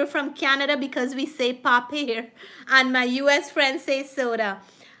 Shanna, you're from Canada because we say pop here. And my US friends say soda.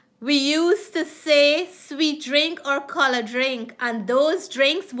 We used to say sweet drink or cola drink. And those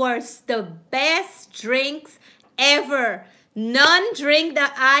drinks were the best drinks ever. None drink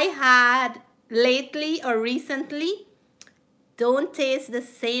that I had lately or recently don't taste the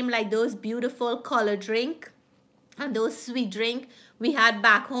same like those beautiful color drink and those sweet drink we had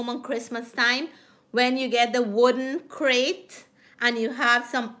back home on Christmas time when you get the wooden crate and you have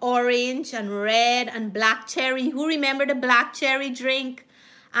some orange and red and black cherry. Who remember the black cherry drink?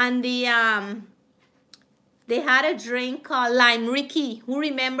 And the they had a drink called Lime Ricky. Who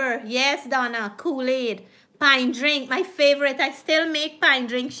remember? Yes, Donna. Kool-Aid. Pine drink, my favorite. I still make pine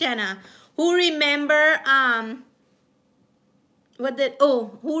drink, Shanna. Who remember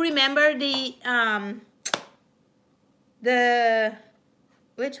who remember the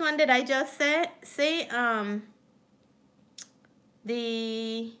which one did I just say?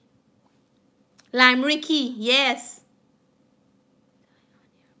 The Lime Ricky, yes.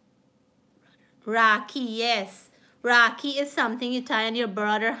 Raki, yes. Raki is something you tie on your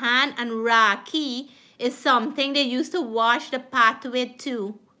brother's hand, and Raki is something they used to wash the pot with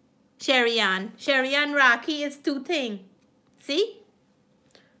too. Sherry Ann. Raki is two things. See?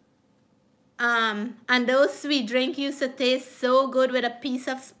 And those sweet drinks used to taste so good with a piece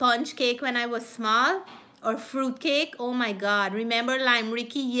of sponge cake when I was small. Or fruit cake. Oh my God. Remember Lime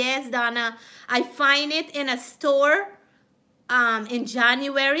Ricky? Yes, Donna. I find it in a store in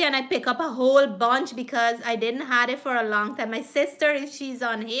January, and I pick up a whole bunch because I didn't have it for a long time. My sister, if she's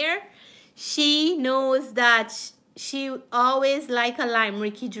on here, she knows that she always like a Lime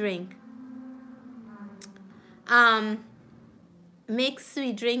Ricky drink. Mix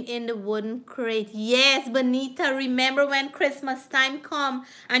sweet drink in the wooden crate. Yes, Bonita, remember when Christmas time come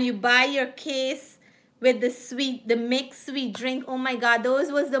and you buy your case with the mixed sweet drink? Oh my God,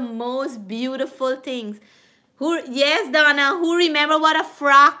 those was the most beautiful things. Yes, Donna, who remember what a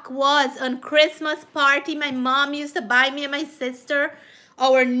frock was on Christmas party? My mom used to buy me and my sister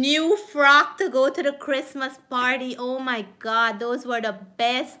our new frock to go to the Christmas party. Oh my God, those were the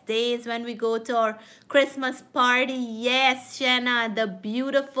best days when we go to our Christmas party. Yes, Shanna, the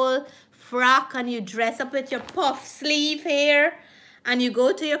beautiful frock, and you dress up with your puff sleeve hair and you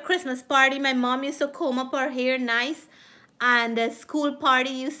go to your Christmas party. My mom used to comb up her hair nice, and the school party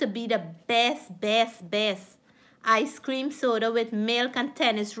used to be the best. Ice cream soda with milk and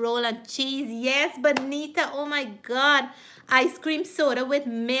tennis roll and cheese. Yes, Bonita, oh my God. Ice cream soda with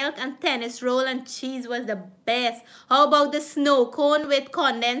milk and tennis roll and cheese was the best. How about the snow cone with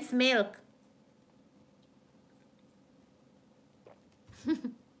condensed milk?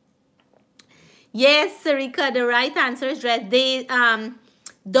 Yes, Sarika, the right answer is dress.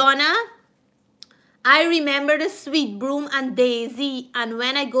 Donna, I remember the sweet broom and Daisy, and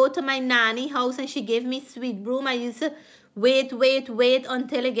when I go to my nanny house and she gave me sweet broom, I used to wait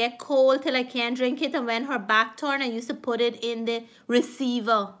until it get cold till I can't drink it, and when her back turned, I used to put it in the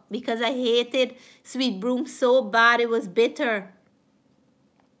receiver because I hated sweet broom so bad. It was bitter.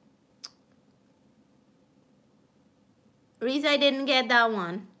 Reese, I didn't get that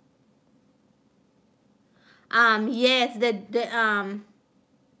one. Yes,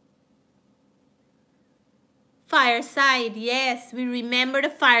 fireside. Yes, we remember the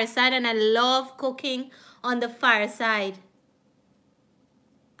fireside, and I love cooking on the fireside.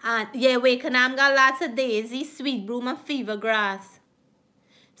 And yeah, Wakenham got lots of daisy, sweet broom, and fever grass.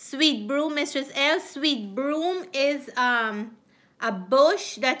 Sweet broom, Mistress L. Sweet broom is a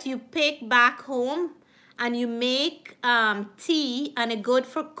bush that you pick back home, and you make tea, and it's good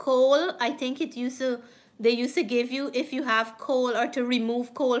for cold. I think they used to give you if you have cold or to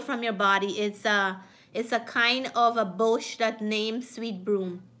remove cold from your body. It's a kind of a bush that named sweet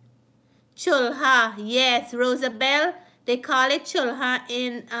broom. Chulha, yes, Rosabelle, they call it chulha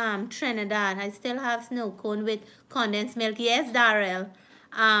in Trinidad. I still have snow cone with condensed milk. Yes, Darrell.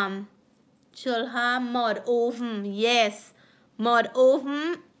 Chulha, mud oven, yes. Mud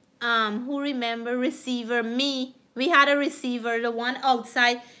oven, who remember receiver? Me. We had a receiver, the one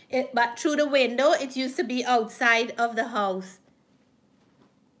outside, but through the window, it used to be outside of the house.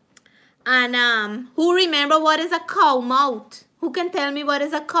 And who remember what is a cow mouth? Who can tell me what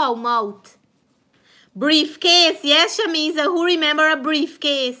is a cow mouth? Briefcase. Yes, Shamiza. Who remember a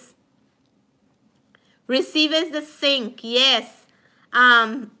briefcase? Receiver is the sink. Yes.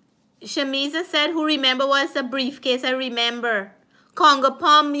 Shamiza said, who remember what's a briefcase? I remember. Congo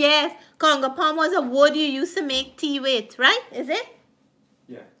palm. Yes. Congo palm was a wood you used to make tea with, right? Is it?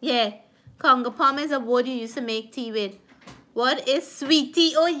 Yeah. Yeah. Congo palm is a wood you used to make tea with. What is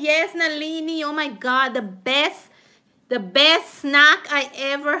sweetie? Oh yes, Nalini. Oh my God, the best snack I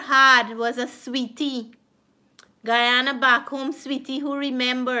ever had was a sweetie. Guyana back home, sweetie. Who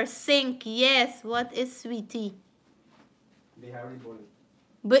remembers? Sink. Yes. What is sweetie? Bihari bullet.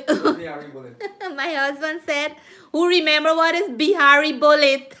 But Bihari bullet. my husband said, who remember what is Bihari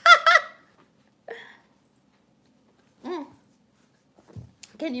bullet?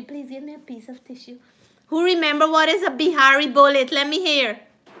 Can you please give me a piece of tissue? Who remember what is a Bihari bullet? Let me hear.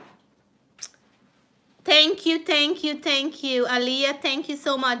 Thank you. Aliyah, thank you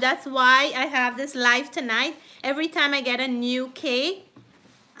so much. That's why I have this live tonight. Every time I get a new cake,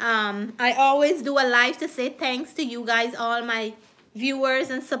 I always do a live to say thanks to you guys, all my viewers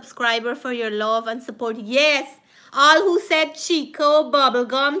and subscribers, for your love and support. Yes, all who said Chico,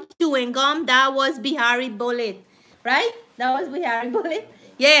 bubblegum, chewing gum, that was Bihari bullet. Right? That was Bihari bullet?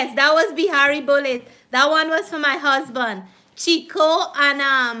 Yes, that was Bihari bullet. That one was for my husband. Chico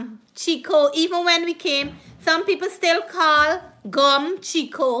and Chico, even when we came, some people still call gum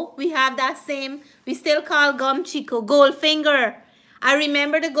Chico. We have that same, we still call gum Chico. Goldfinger. I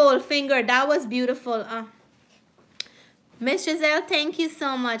remember the Goldfinger. That was beautiful. Miss Giselle, thank you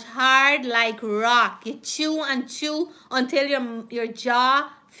so much. Hard like rock. You chew and chew until your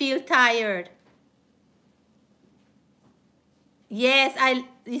jaw feel tired. Yes,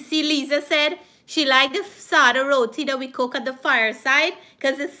 you see Lisa said she liked the sada roti that we cook at the fireside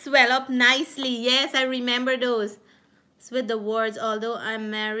because it swell up nicely. Yes, I remember those. It's with the words, although I'm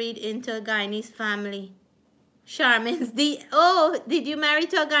married into a Guyanese family. Sharmin's did you marry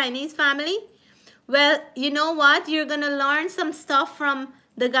to a Guyanese family? Well, you know what? You're going to learn some stuff from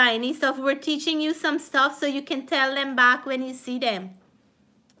the Guyanese stuff. We're teaching you some stuff so you can tell them back when you see them.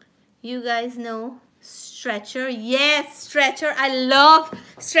 You guys know stretcher. Yes, stretcher. I love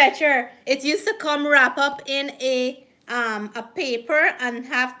stretcher. It used to come wrap up in a paper and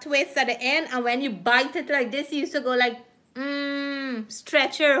have twists at the end. And when you bite it like this, it used to go like,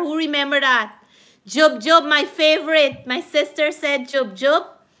 stretcher. Who remember that? Jub Jub, my favorite. My sister said Jub Jub.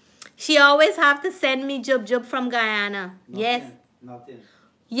 She always have to send me Jub Jub from Guyana. Yes. Nothing.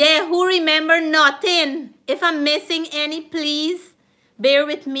 Yeah, who remember nothing? If I'm missing any, please bear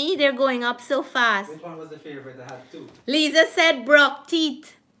with me. They're going up so fast. Which one was the favorite? I had two. Lisa said brock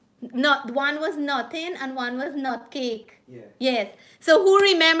teeth. One was nothing and one was nut cake. Yeah. Yes. So who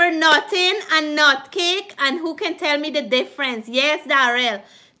remember nothing and nut cake, and who can tell me the difference? Yes, Darrell.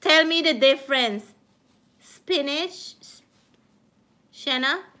 Tell me the difference. Spinach.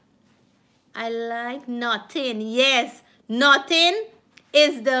 Shanna? I like nothing. Yes. Nothing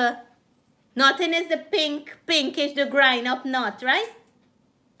is the pinkish, the grind up nut, right?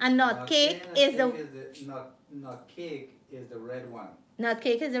 And nut cake is the nut cake is the red one. Nut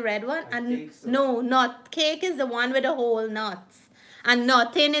cake is the red one? I think so. No, nut cake is the one with the whole nuts. And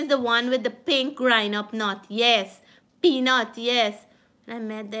nothing is the one with the pink grind up nut. Yes. Peanut, yes. When I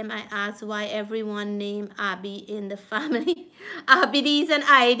met them, I asked why everyone named Abby in the family. Abidis and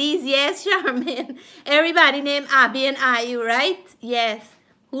Ids, yes, Sharmin. Everybody named Abby and Ayu, right? Yes.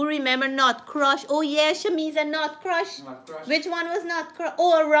 Who remember Nut Crush? Oh, yes, Shamiza, Nut Crush. Nut Crush. Which one was Nut Crush?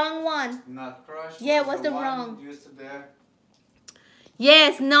 Oh, a wrong one. Nut Crush. Yeah, what's the one wrong? Used to bear.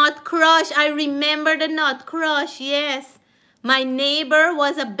 Yes, Nut Crush. I remember the Nut Crush, yes. My neighbor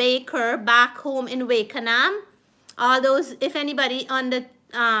was a baker back home in Wakenham. All those, if anybody on the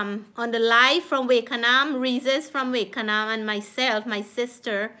live from Wakenham, Reese's from Wakenham, and myself, my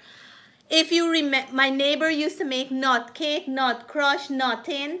sister. If you remember, my neighbor used to make nut cake, nut crush,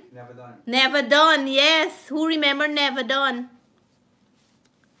 nothing. Never done. Never done, yes. Who remember never done?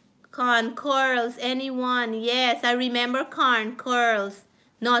 Corn curls, anyone? Yes, I remember corn curls.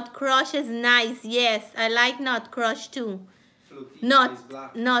 Nut crush is nice, yes. I like nut crush too.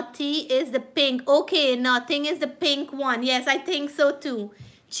 Nutty is the pink. Okay, nothing is the pink one. Yes, I think so too.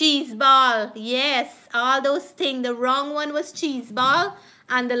 Cheese ball. Yes, all those things. The wrong one was cheese ball,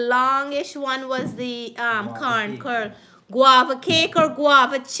 and the longish one was the corn curl. Guava cake or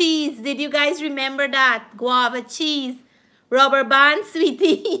guava cheese. Did you guys remember that? Guava cheese. Rubber band,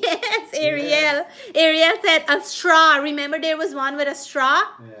 sweetie. Yes, Ariel. Yeah. Ariel said a straw. Remember there was one with a straw?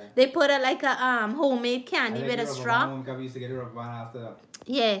 Yeah. They put a like a homemade candy with a straw. We used to get a rubber band after that.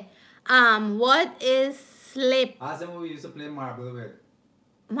 Yeah. What is slip? Ask them what we used to play marble with.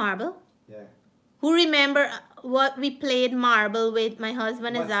 Marble? Yeah. Who remember what we played marble with? My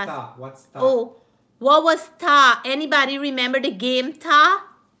husband is asking. What's ta? Oh, what was ta? Anybody remember the game ta?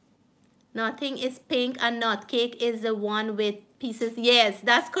 Nothing is pink and nut cake is the one with pieces. Yes,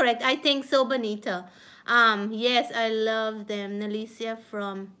 that's correct. I think so, Bonita. Yes, I love them. Nalicia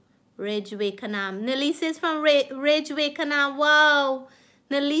from Ridge Wakenham. Nalicia is from Ridge Wakenham. Wow.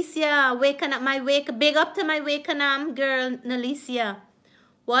 Nalicia, Wakenham, big up to my Wakenham girl, Nalicia.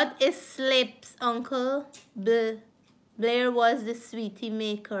 What is slips, Uncle? Blair was the sweetie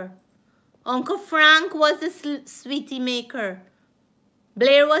maker. Uncle Frank was the sweetie maker.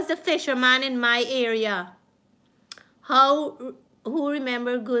 Blair was the fisherman in my area. Who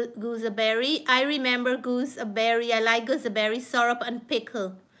remember gooseberry? I remember gooseberry. I like gooseberry syrup and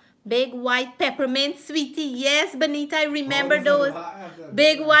pickle. Big white peppermint sweetie. Yes, Benita, I remember those.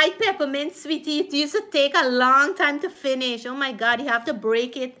 Big white peppermint sweetie. It used to take a long time to finish. Oh my God, you have to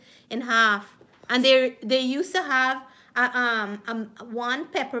break it in half. And they used to have one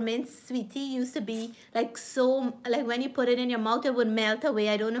peppermint sweetie used to be like so, like when you put it in your mouth it would melt away.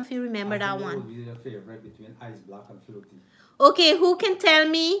 I don't know if you remember that one. Would be your favorite between ice black and fruity. Okay, who can tell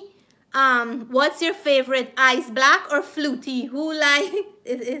me what's your favorite, ice black or fluty? Who like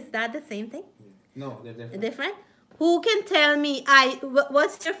is that the same thing? No, they're different. Different? Who can tell me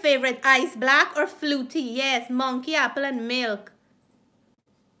what's your favorite, ice black or fluty? Yes, monkey apple and milk.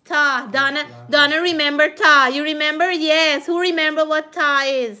 Ta. Donna remember ta. You remember? Yes. Who remember what ta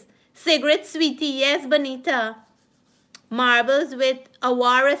is? Cigarette sweetie. Yes, Bonita. marbles with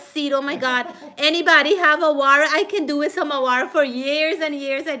awara seed. Oh my God. Anybody have awara? I can do with some awara for years and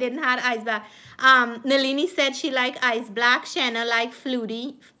years. I didn't have ice black. Nalini said she like ice black. Shanna like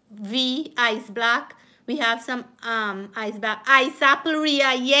fluty. V ice black. We have some ice black. Ice apple,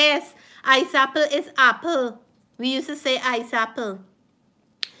 Ria. Yes. Ice apple is apple. We used to say ice apple.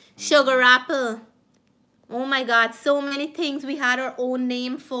 Sugar apple. Oh my God, so many things we had our own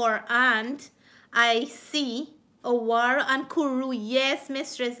name for. And I see Awara and Kuru. Yes,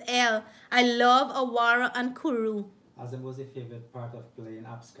 Mistress L. I love Awara and Kuru. As was the favorite part of playing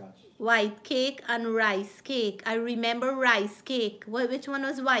hopscotch? White cake and rice cake. I remember rice cake. Which one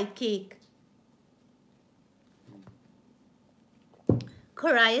was white cake?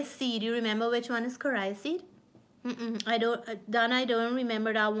 Coriace seed. You remember which one is coriace seed? I don't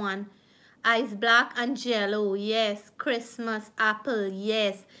remember that one. Ice black and jello, yes. Christmas apple,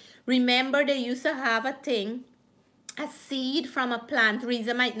 yes. Remember they used to have a thing, a seed from a plant.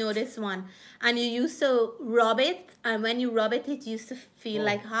 Reza might know this one. And you used to rub it, and when you rub it, it used to feel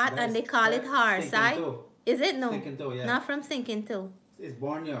like hot, and they call it harsai. Is it? No. Stinking toe, yeah. Not from stinking toe. It's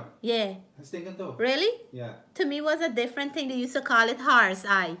Borneo. Yeah. Stinking toe. Really? Yeah. To me, it was a different thing. They used to call it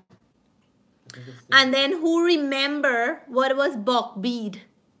harsai. And then who remember what was buck bead?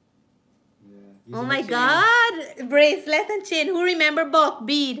 Oh my God, bracelet and chain. Who remember buck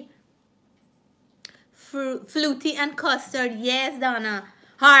bead? Fluty and custard. Yes, Donna.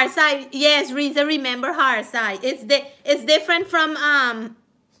 Harsai. Yes, Reza remember harsai. It's different from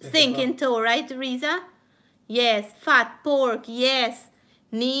stinking toe, right, Reza? Yes. Fat pork. Yes.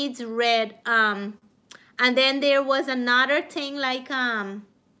 Needs red. And then there was another thing like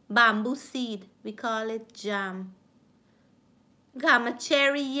bamboo seed. We call it jam. Gamma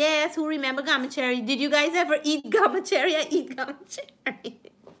cherry, yes. Who remember gamma cherry? Did you guys ever eat gamma cherry? I eat gamma cherry.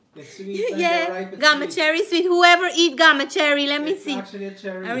 It's sweet. Yeah, right, gamma sweet. cherry sweet. Whoever eat gamma cherry, let me see. Actually a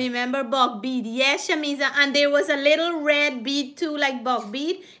cherry. I remember buck bead. Yes, Shamiza. And there was a little red bead too, like buck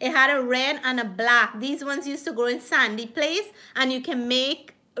bead. It had a red and a black. These ones used to grow in sandy place, and you can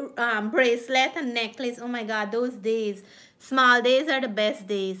make bracelet and necklace. Oh my God, those days. Small days are the best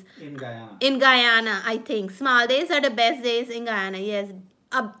days. In Guyana. In Guyana, I think. Small days are the best days in Guyana, yes.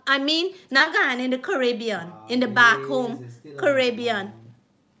 I mean, not Guyana, in the Caribbean. In the back home, Caribbean.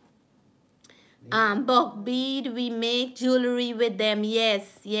 Buck bead, we make jewelry with them.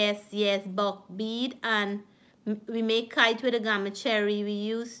 Yes, yes, yes. Buck bead, and we make kite with a gamma cherry. We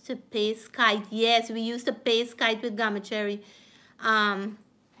used to paste kite. Yes, we used to paste kite with gamma cherry.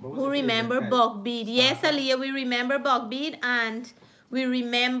 Who remember buck bead? Yes, Aliyah, we remember buck bead, and we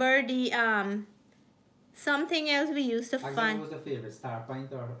remember the something else we used to find. What was the favorite, star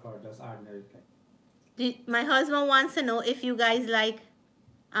pint or just ordinary kite? My husband wants to know if you guys like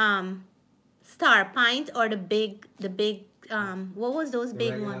star pint or the big what was those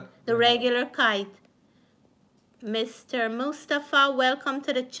big ones? The regular kite. Mr. Mustafa, welcome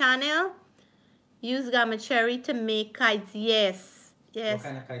to the channel. Use gamma cherry to make kites. Yes. Yes. What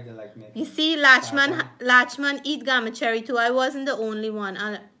kind of kite do you like making? You see, Lachman eat gamma cherry too. I wasn't the only one.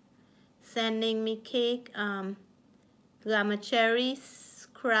 Sending me cake. Gamma cherry,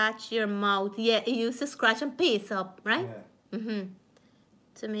 scratch your mouth. Yeah, it used to scratch and paste up, right? Yeah.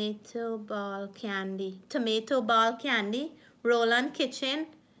 Tomato ball candy. Tomato ball candy. Roland Kitchen.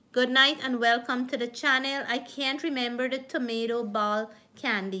 Good night and welcome to the channel. I can't remember the tomato ball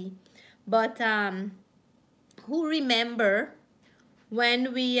candy. But who remember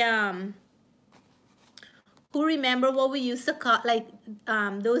when we who remember what we used to call, like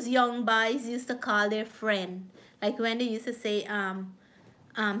those young boys used to call their friend, like when they used to say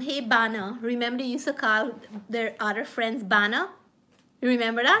hey Bana. Remember they used to call their other friends Bana? You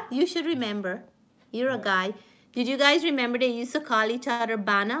remember that? You should remember. You're a guy. Did you guys remember they used to call each other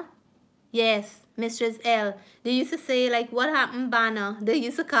Bana? Yes, Mistress L. They used to say like, what happened, Bana? They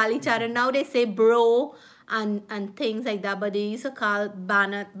used to call each other. Now they say bro and things like that, but they used to call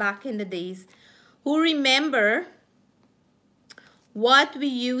Bana back in the days. Who remember what we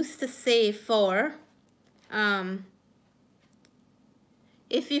used to say for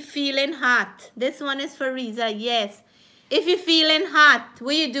if you're feeling hot? This one is for Riza. Yes. If you're feeling hot,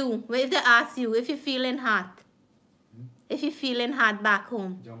 what you do? What if they ask you if you're feeling hot? If you're feeling hot back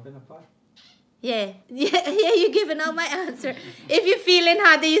home. Jump in a pot. Yeah, you're giving out my answer. If you're feeling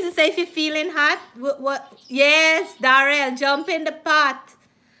hot, they used to say if you're feeling hot, what? Yes, Darrell, jump in the pot.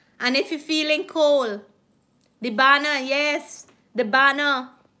 And if you're feeling cold, the banner, yes, the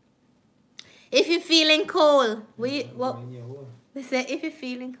banner. If you're feeling cold, what? They say if you're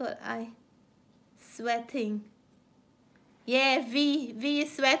feeling cold, sweating. Yeah, V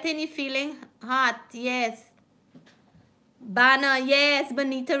is sweating, you're feeling hot, yes. Bana, yes,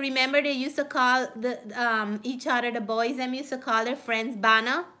 Bonita. Remember they used to call the each other, the boys, them used to call their friends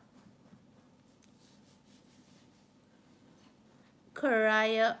Bana.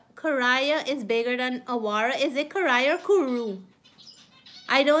 Karaya is bigger than Awara. Is it Karaya or Kuru?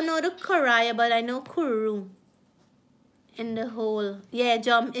 I don't know the Karaya, but I know Kuru. In the hole. Yeah,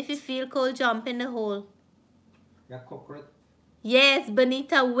 jump. If you feel cold, jump in the hole. Yeah, cockroach. Yes,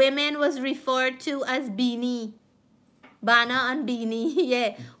 Bonita. Women was referred to as Beanie. Bana and Beanie.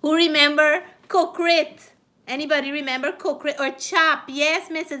 Yeah. Who remember Kokrit? Anybody remember Kokrit or Chap? Yes,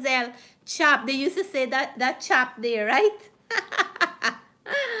 Mrs. L. Chap. They used to say that chap there, right?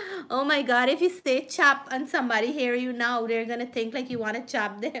 Oh my God, if you say chap and somebody hear you now, they're going to think like you want to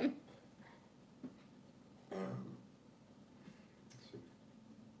chop them.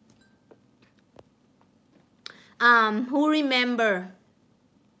 Who remember?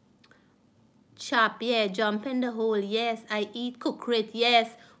 Chop, yeah, jump in the hole. Yes, I eat cookrit.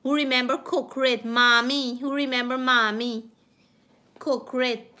 Yes. Who remember cookrit? Mommy. Who remember mommy?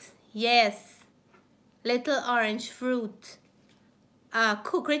 Cookrit. Yes. Little orange fruit.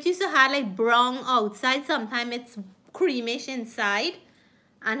 Cookrit used to have like brown outside. Sometimes it's creamish inside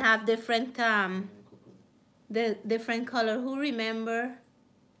and have different the different color. Who remember?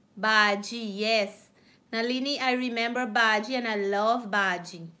 Bhaji, yes. Nalini, I remember Bhaji and I love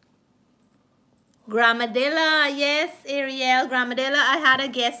Bhaji. Gramadilla, yes, Ariel. Gramadilla, I had a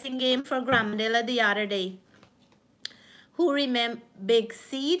guessing game for Gramadilla the other day. Who remember Big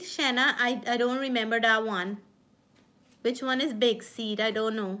Seed? Shanna, I don't remember that one. Which one is Big Seed? I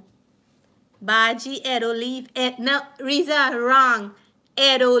don't know. Bhaji, Edo Leaf. No, Riza, wrong.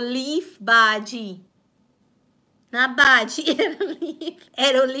 Edo Leaf Bhaji. Not Bhaji, Edo Leaf.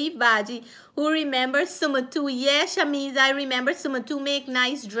 Edo Leaf Bhaji. Who remembers Sumatu? Yes, Shamiz, I remember Sumatu make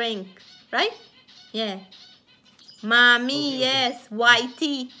nice drink. Right? Yeah. Mommy, okay, yes.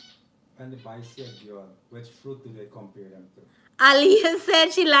 Whitey. When the boys say girl, which fruit do they compare them to? Aliyah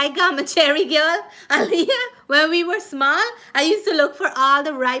said she liked gama cherry, girl. Aliyah, when we were small, I used to look for all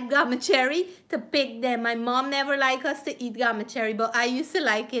the ripe gama cherry to pick them. My mom never liked us to eat gama cherry, but I used to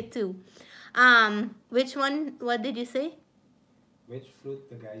like it too. Which one? What did you say? Which fruit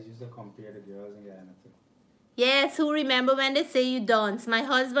the guys used to compare the girls in Guyana to? Yes, who remember when they say you dance? My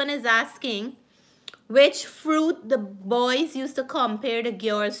husband is asking which fruit the boys used to compare the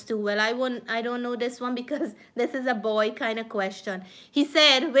girls to. Well, I don't know this one because this is a boy kind of question. He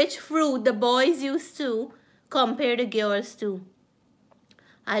said which fruit the boys used to compare the girls to.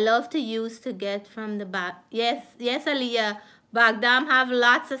 I love to use to get from the back. Yes, yes, Aliyah. Bagdam have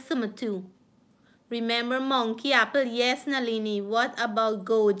lots of summer too. Remember monkey apple? Yes, Nalini. What about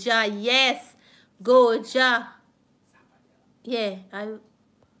goja? Yes, goja. Yeah,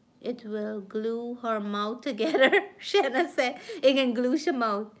 it will glue her mouth together. Shanna said it can glue her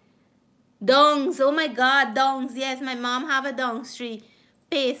mouth. Dongs, oh my God, dongs. Yes, my mom have a dongs tree.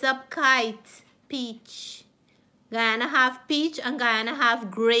 Pace up kite, peach. Guyana have peach and Guyana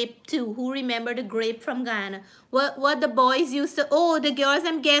have grape too. Who remember the grape from Guyana? What the boys used to, oh, the girls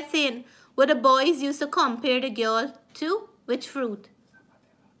I'm guessing. What the boys used to compare the girl to? Which fruit?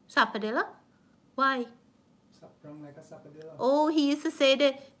 Sapadilla? Why? Like a sapadilla. Oh, he used to say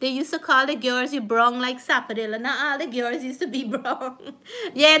that they used to call the girls you brown like sapadilla. Not all the girls used to be brown.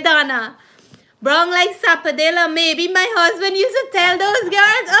 Yeah, Donna. Brown like sapadilla. Maybe my husband used to tell those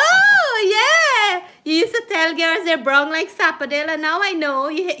girls. Oh, yeah. You used to tell girls they're brown like sapadilla. Now I know.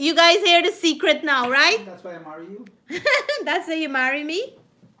 You guys hear the secret now, right? That's why I marry you. That's why you marry me?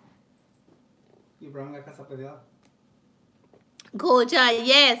 You brown like a sapadilla. Goja,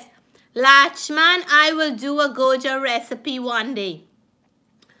 yes. Lachman, I will do a goja recipe one day.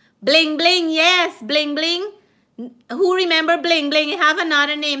 Bling bling, yes, bling bling. Who remember bling bling? It have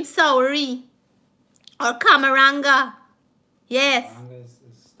another name, Sauri. Or Kamaranga. Yes. Kamaranga is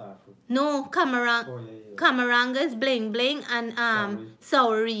star fruit. No, Kamaranga. Oh, yeah. Kamaranga is bling bling and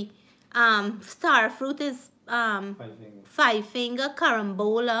Sauri. Star fruit is five finger,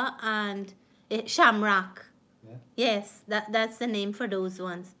 carambola, and shamrock. Yeah? Yes, that's the name for those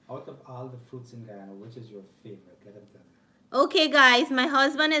ones. Out of all the fruits in Guyana, which is your favorite? Let them tell you. Okay, guys, my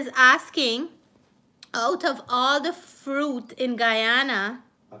husband is asking, out of all the fruit in Guyana,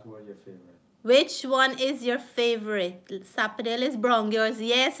 what were your favorite? Which one is your favorite? Sapadilla is brown. Yours,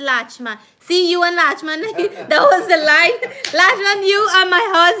 yes, Lachman. See, you and Lachman, that was the line. Lachman, you and my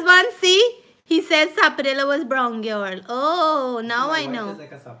husband, see? He said Sapadilla was brown girl. Oh, now I know. It's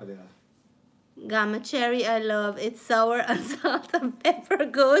like a sapadilla. Gamma cherry, I love. It's sour and salt and pepper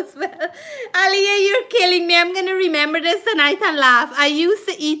goes well. Aliyah, you're killing me. I'm going to remember this tonight and laugh. I used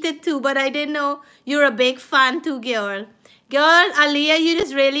to eat it too, but I didn't know you're a big fan too, girl. Girl, Aliyah, you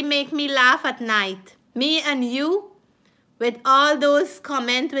just really make me laugh at night. Me and you, with all those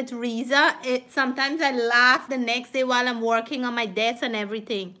comments with Riza, sometimes I laugh the next day while I'm working on my desk and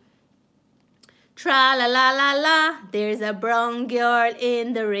everything. Tra la la la la, there's a brown girl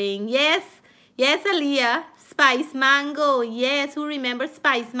in the ring. Yes, yes, Aliyah. Spice mango. Yes, who remembers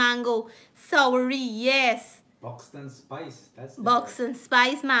spice mango? Soury, yes. Buxton Spice. That's the Buxton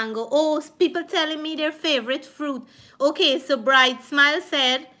spice mango. Oh, people telling me their favorite fruit. Okay, so Bright Smile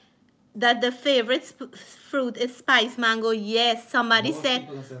said that the favorite fruit is spice mango. Yes, somebody said,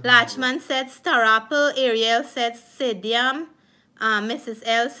 Lachman said star apple. Ariel said Sidium. Mrs.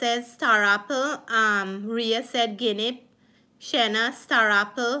 L says star apple. Ria said guinea. Shenna star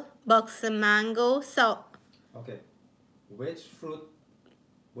apple. Buxton mango. So, okay. Which fruit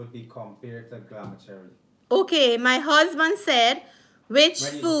would be compared to glamour cherry? okay, my husband said which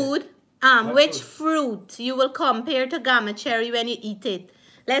fruit you will compare to gamma cherry when you eat it.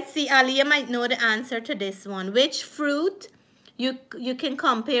 Let's see, Aliyah might know the answer to this one. Which fruit you can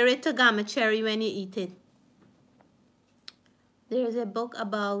compare it to gamma cherry when you eat it? There's a book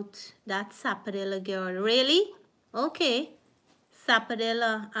about that sapodilla girl. Really? Okay.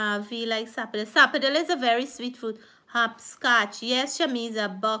 Sapodilla. We like sapodilla. Sapodilla is a very sweet fruit. Hopscotch. Yes,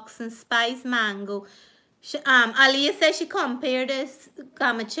 Shamiza. Box and spice mango. Aliyah says she compared this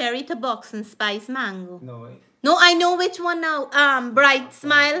gamma cherry to box and spice mango. No. No, I know which one now. Bright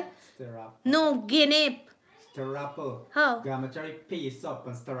Smile. Stir apple. No, guinea. Stir apple. How? Gamma cherry paste up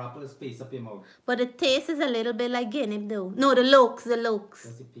and stir apple is paste up your mouth. But the taste is a little bit like guinea though. No, the looks.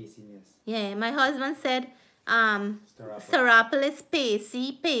 That's the pastiness. Yeah, my husband said stir apple is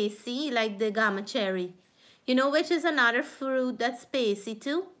pasty, like the gamma cherry. You know which is another fruit that's pasty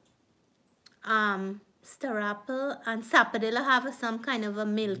too? Star apple and sapodilla have some kind of a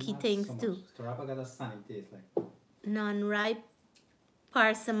milky things so too. Star apple got a sunny taste like. Non-ripe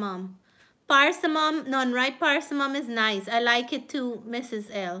persimmon. Non-ripe persimmon is nice. I like it too, Mrs.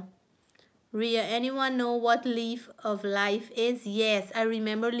 L. Ria, anyone know what leaf of life is? Yes, I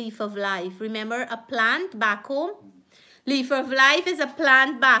remember leaf of life. Remember a plant back home? Leaf of life is a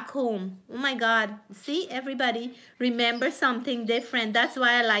plant back home. Oh my God. See, everybody remember something different. That's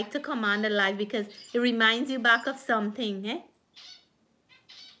why I like to command a life, because it reminds you back of something. Eh?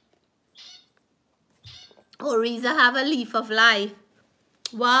 Oh, Riza have a leaf of life.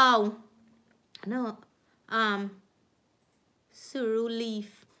 Wow. No. Suru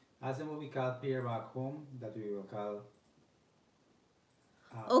leaf. As in what we call pear back home, that we will call.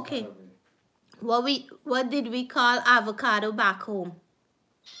 Okay. What did we call avocado back home?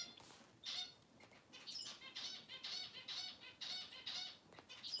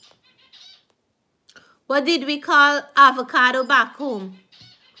 What did we call avocado back home?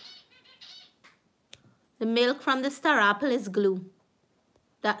 The milk from the star apple is glue.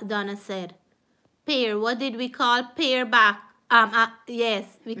 That Donna said. Pear. What did we call pear back?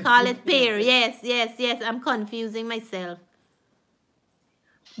 Yes, we call it pear. Yes. I'm confusing myself.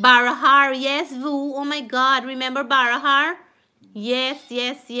 Barahar. Yes, Vu. Oh my God. Remember Barahar? Yes.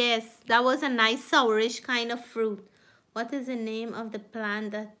 That was a nice sourish kind of fruit. What is the name of the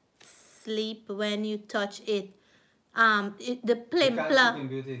plant that sleep when you touch it? The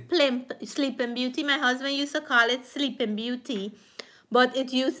plimpla. Sleeping Beauty. My husband used to call it Sleeping Beauty. But we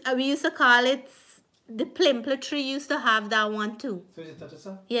used to call it, the plimpla tree used to have that one too. So you touch it,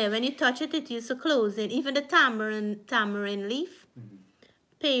 sir? Yeah, when you touch it, it used to close it. Even the tamarind leaf.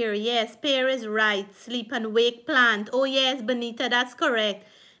 Pear, yes, pear is right. Sleep and wake plant. Oh yes, Benita, that's correct.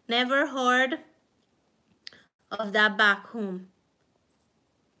 Never heard of that back home.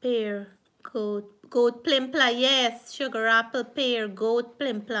 Pear, goat plimpla, yes. Sugar apple, pear, goat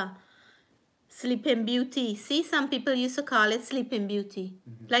plimpla. Sleeping Beauty. See, some people used to call it Sleeping Beauty.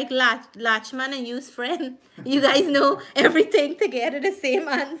 Like Lachman and you's friend. You guys know everything together, the same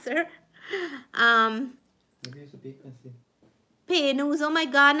answer. Penus. Oh my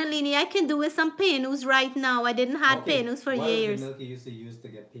God, Nalini, I can do with some penus right now. I didn't have penus for years. What was the milk you used to use to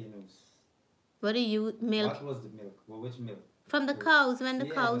get penus? What do you, milk? What was the milk? Well, which milk? From the cows, when the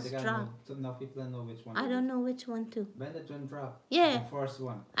cows drop. So now people don't know which one. I don't know which one too. When the one drop? Yeah. The first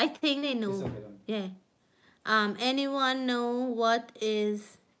one. I think they know. Yeah. Anyone know what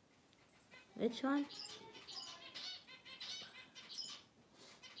is, which one?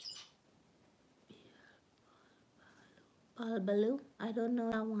 Balbaloo? I don't know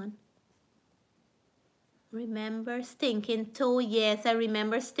that one. Remember stinking toe? Yes, I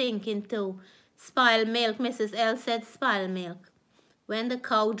remember stinking toe. Spoiled milk. Mrs. L said spoiled milk. When the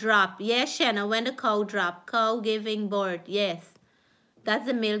cow drop. Yes, Shanna, when the cow drop. Cow giving birth. Yes. That's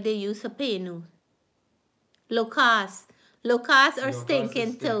the milk they use for penus. Locust. Locust or Locust stinking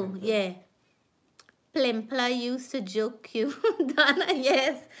is toe. stinking toe. Yeah. Plimpler used to joke you. Donna,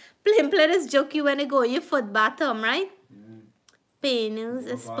 yes. Plimpler is joke you when you go your foot bottom, right? Painus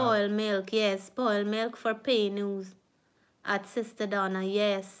is spoiled milk. Yes, spoiled milk for Painus. At Sister Donna,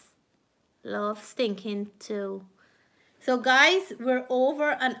 yes. Love stinking too. So guys, we're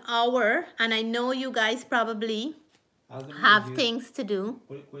over an hour and I know you guys probably have things to do.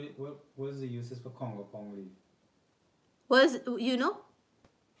 What is the uses for Congo Pong leaf? Was you know?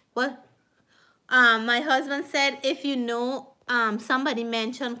 What? My husband said if you know somebody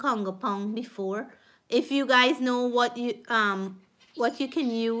mentioned Congo Pong before. If you guys know what you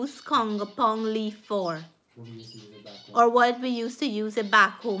can use Congo Pong leaf for. What we used to use it back home. Or what we used to use it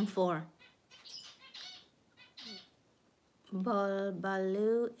back home for.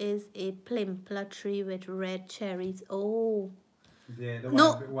 Baloo is a plimpler tree with red cherries. Oh. Yeah, the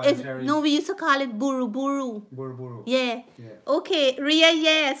No, wild cherries. no, we used to call it buru buru. Buru buru. Yeah. Yeah. Okay, Ria,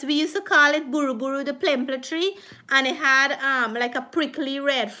 yes, we used to call it buru buru, the plimpler tree, and it had like a prickly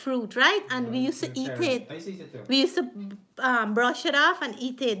red fruit, right? And we used to eat it. I see it too. We used to brush it off and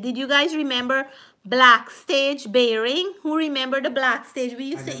eat it. Did you guys remember black stage bearing? Who remember the black stage? We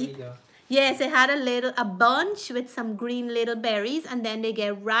used to eat. Yes, it had a bunch with some green little berries, and then they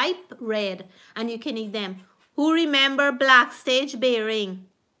get ripe red, and you can eat them. Who remember black stage bearing?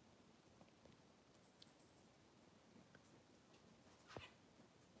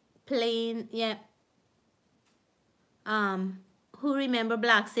 Plain, yeah. Who remember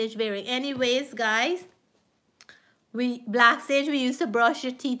black sage berry? Anyways, guys, black sage, we used to brush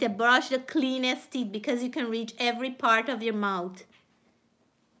your teeth, brush the cleanest teeth because you can reach every part of your mouth.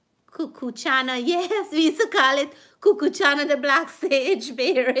 Kukuchana, yes, we used to call it Kukuchana, the black sage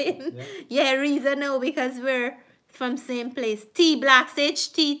berry. Yeah, reason no, because we're from same place. Tea, black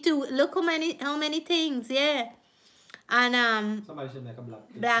sage tea too. Look how many things, yeah. And somebody should make a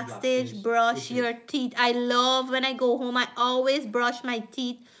black stage brush your teeth. I love when I go home, I always brush my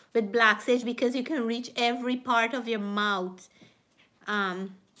teeth with black sage because you can reach every part of your mouth.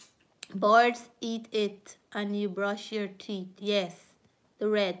 Birds eat it and you brush your teeth. Yes, the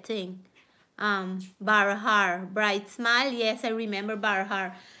red thing. Barahar, bright smile. Yes, I remember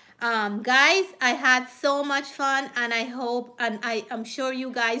Barahar. Guys, I had so much fun, and I hope, and I'm sure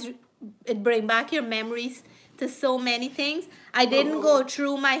you guys, it bring back your memories to so many things. I didn't go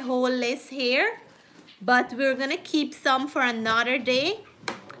through my whole list here, but we're gonna keep some for another day,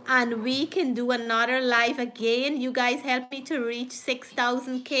 and we can do another live again. You guys help me to reach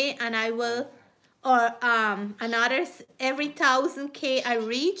 6,000K, and I will, or another, every 1,000K I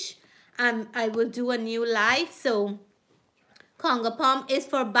reach, I will do a new live. So Congo Pom is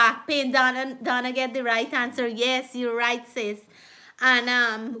for back pain. Donna get the right answer. Yes, you're right, sis.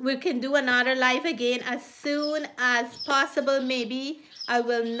 And we can do another live again as soon as possible. Maybe I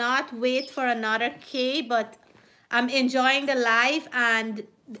will not wait for another K, but I'm enjoying the live, and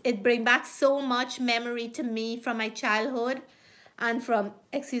it brings back so much memory to me from my childhood and from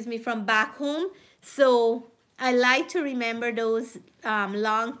back home. So I like to remember those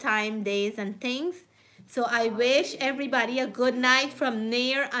long time days and things. So I wish everybody a good night from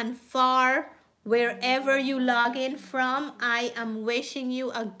near and far, wherever you log in from. I am wishing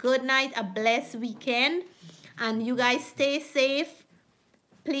you a good night, a blessed weekend, and you guys stay safe.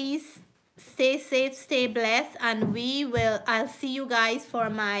 Please stay safe, stay blessed, and I'll see you guys for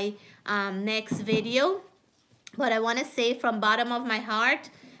my next video. But I want to say from bottom of my heart,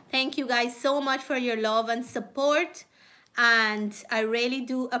 thank you guys so much for your love and support. And I really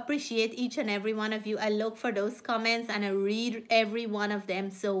do appreciate each and every one of you. I look for those comments and I read every one of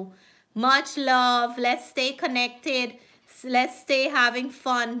them. So much love. Let's stay connected. Let's stay having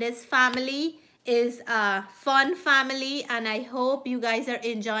fun. This family is a fun family, and I hope you guys are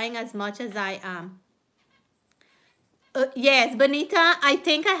enjoying as much as I am. Yes, Bonita, I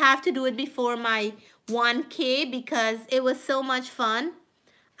think I have to do it before my 1K because it was so much fun.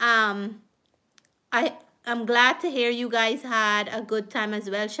 I'm glad to hear you guys had a good time as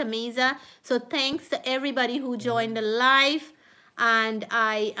well, Shamiza. So thanks to everybody who joined the live, and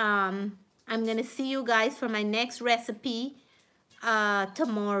I'm gonna see you guys for my next recipe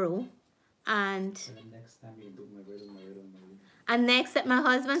tomorrow. And next time you do my riddle. And next, my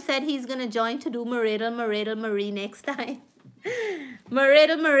husband said he's gonna join to do Mariddle Marie next time.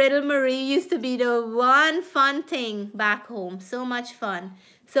 Mariddle Marie used to be the one fun thing back home. So much fun.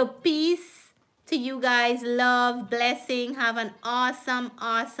 So peace to you guys, love, blessing. Have an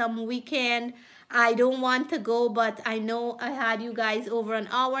awesome weekend. I don't want to go, but I know I had you guys over an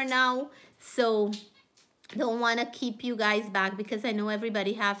hour now, so don't want to keep you guys back because I know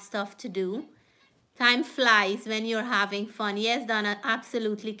everybody have stuff to do. Time flies when you're having fun. Yes, Donna,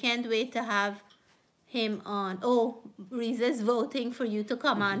 absolutely. Can't wait to have him on. Oh, Riza's voting for you to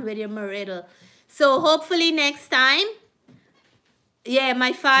come on with your Meriddle. So hopefully next time. Yeah,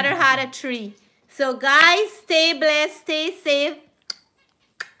 my father had a tree. So guys, stay blessed, stay safe.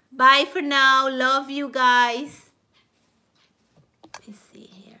 Bye for now. Love you guys. Let me see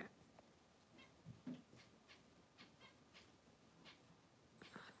here.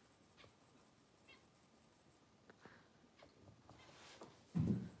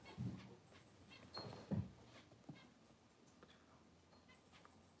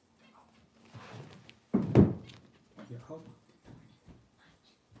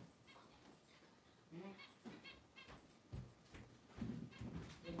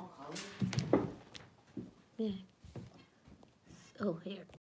 Yeah. Oh, here.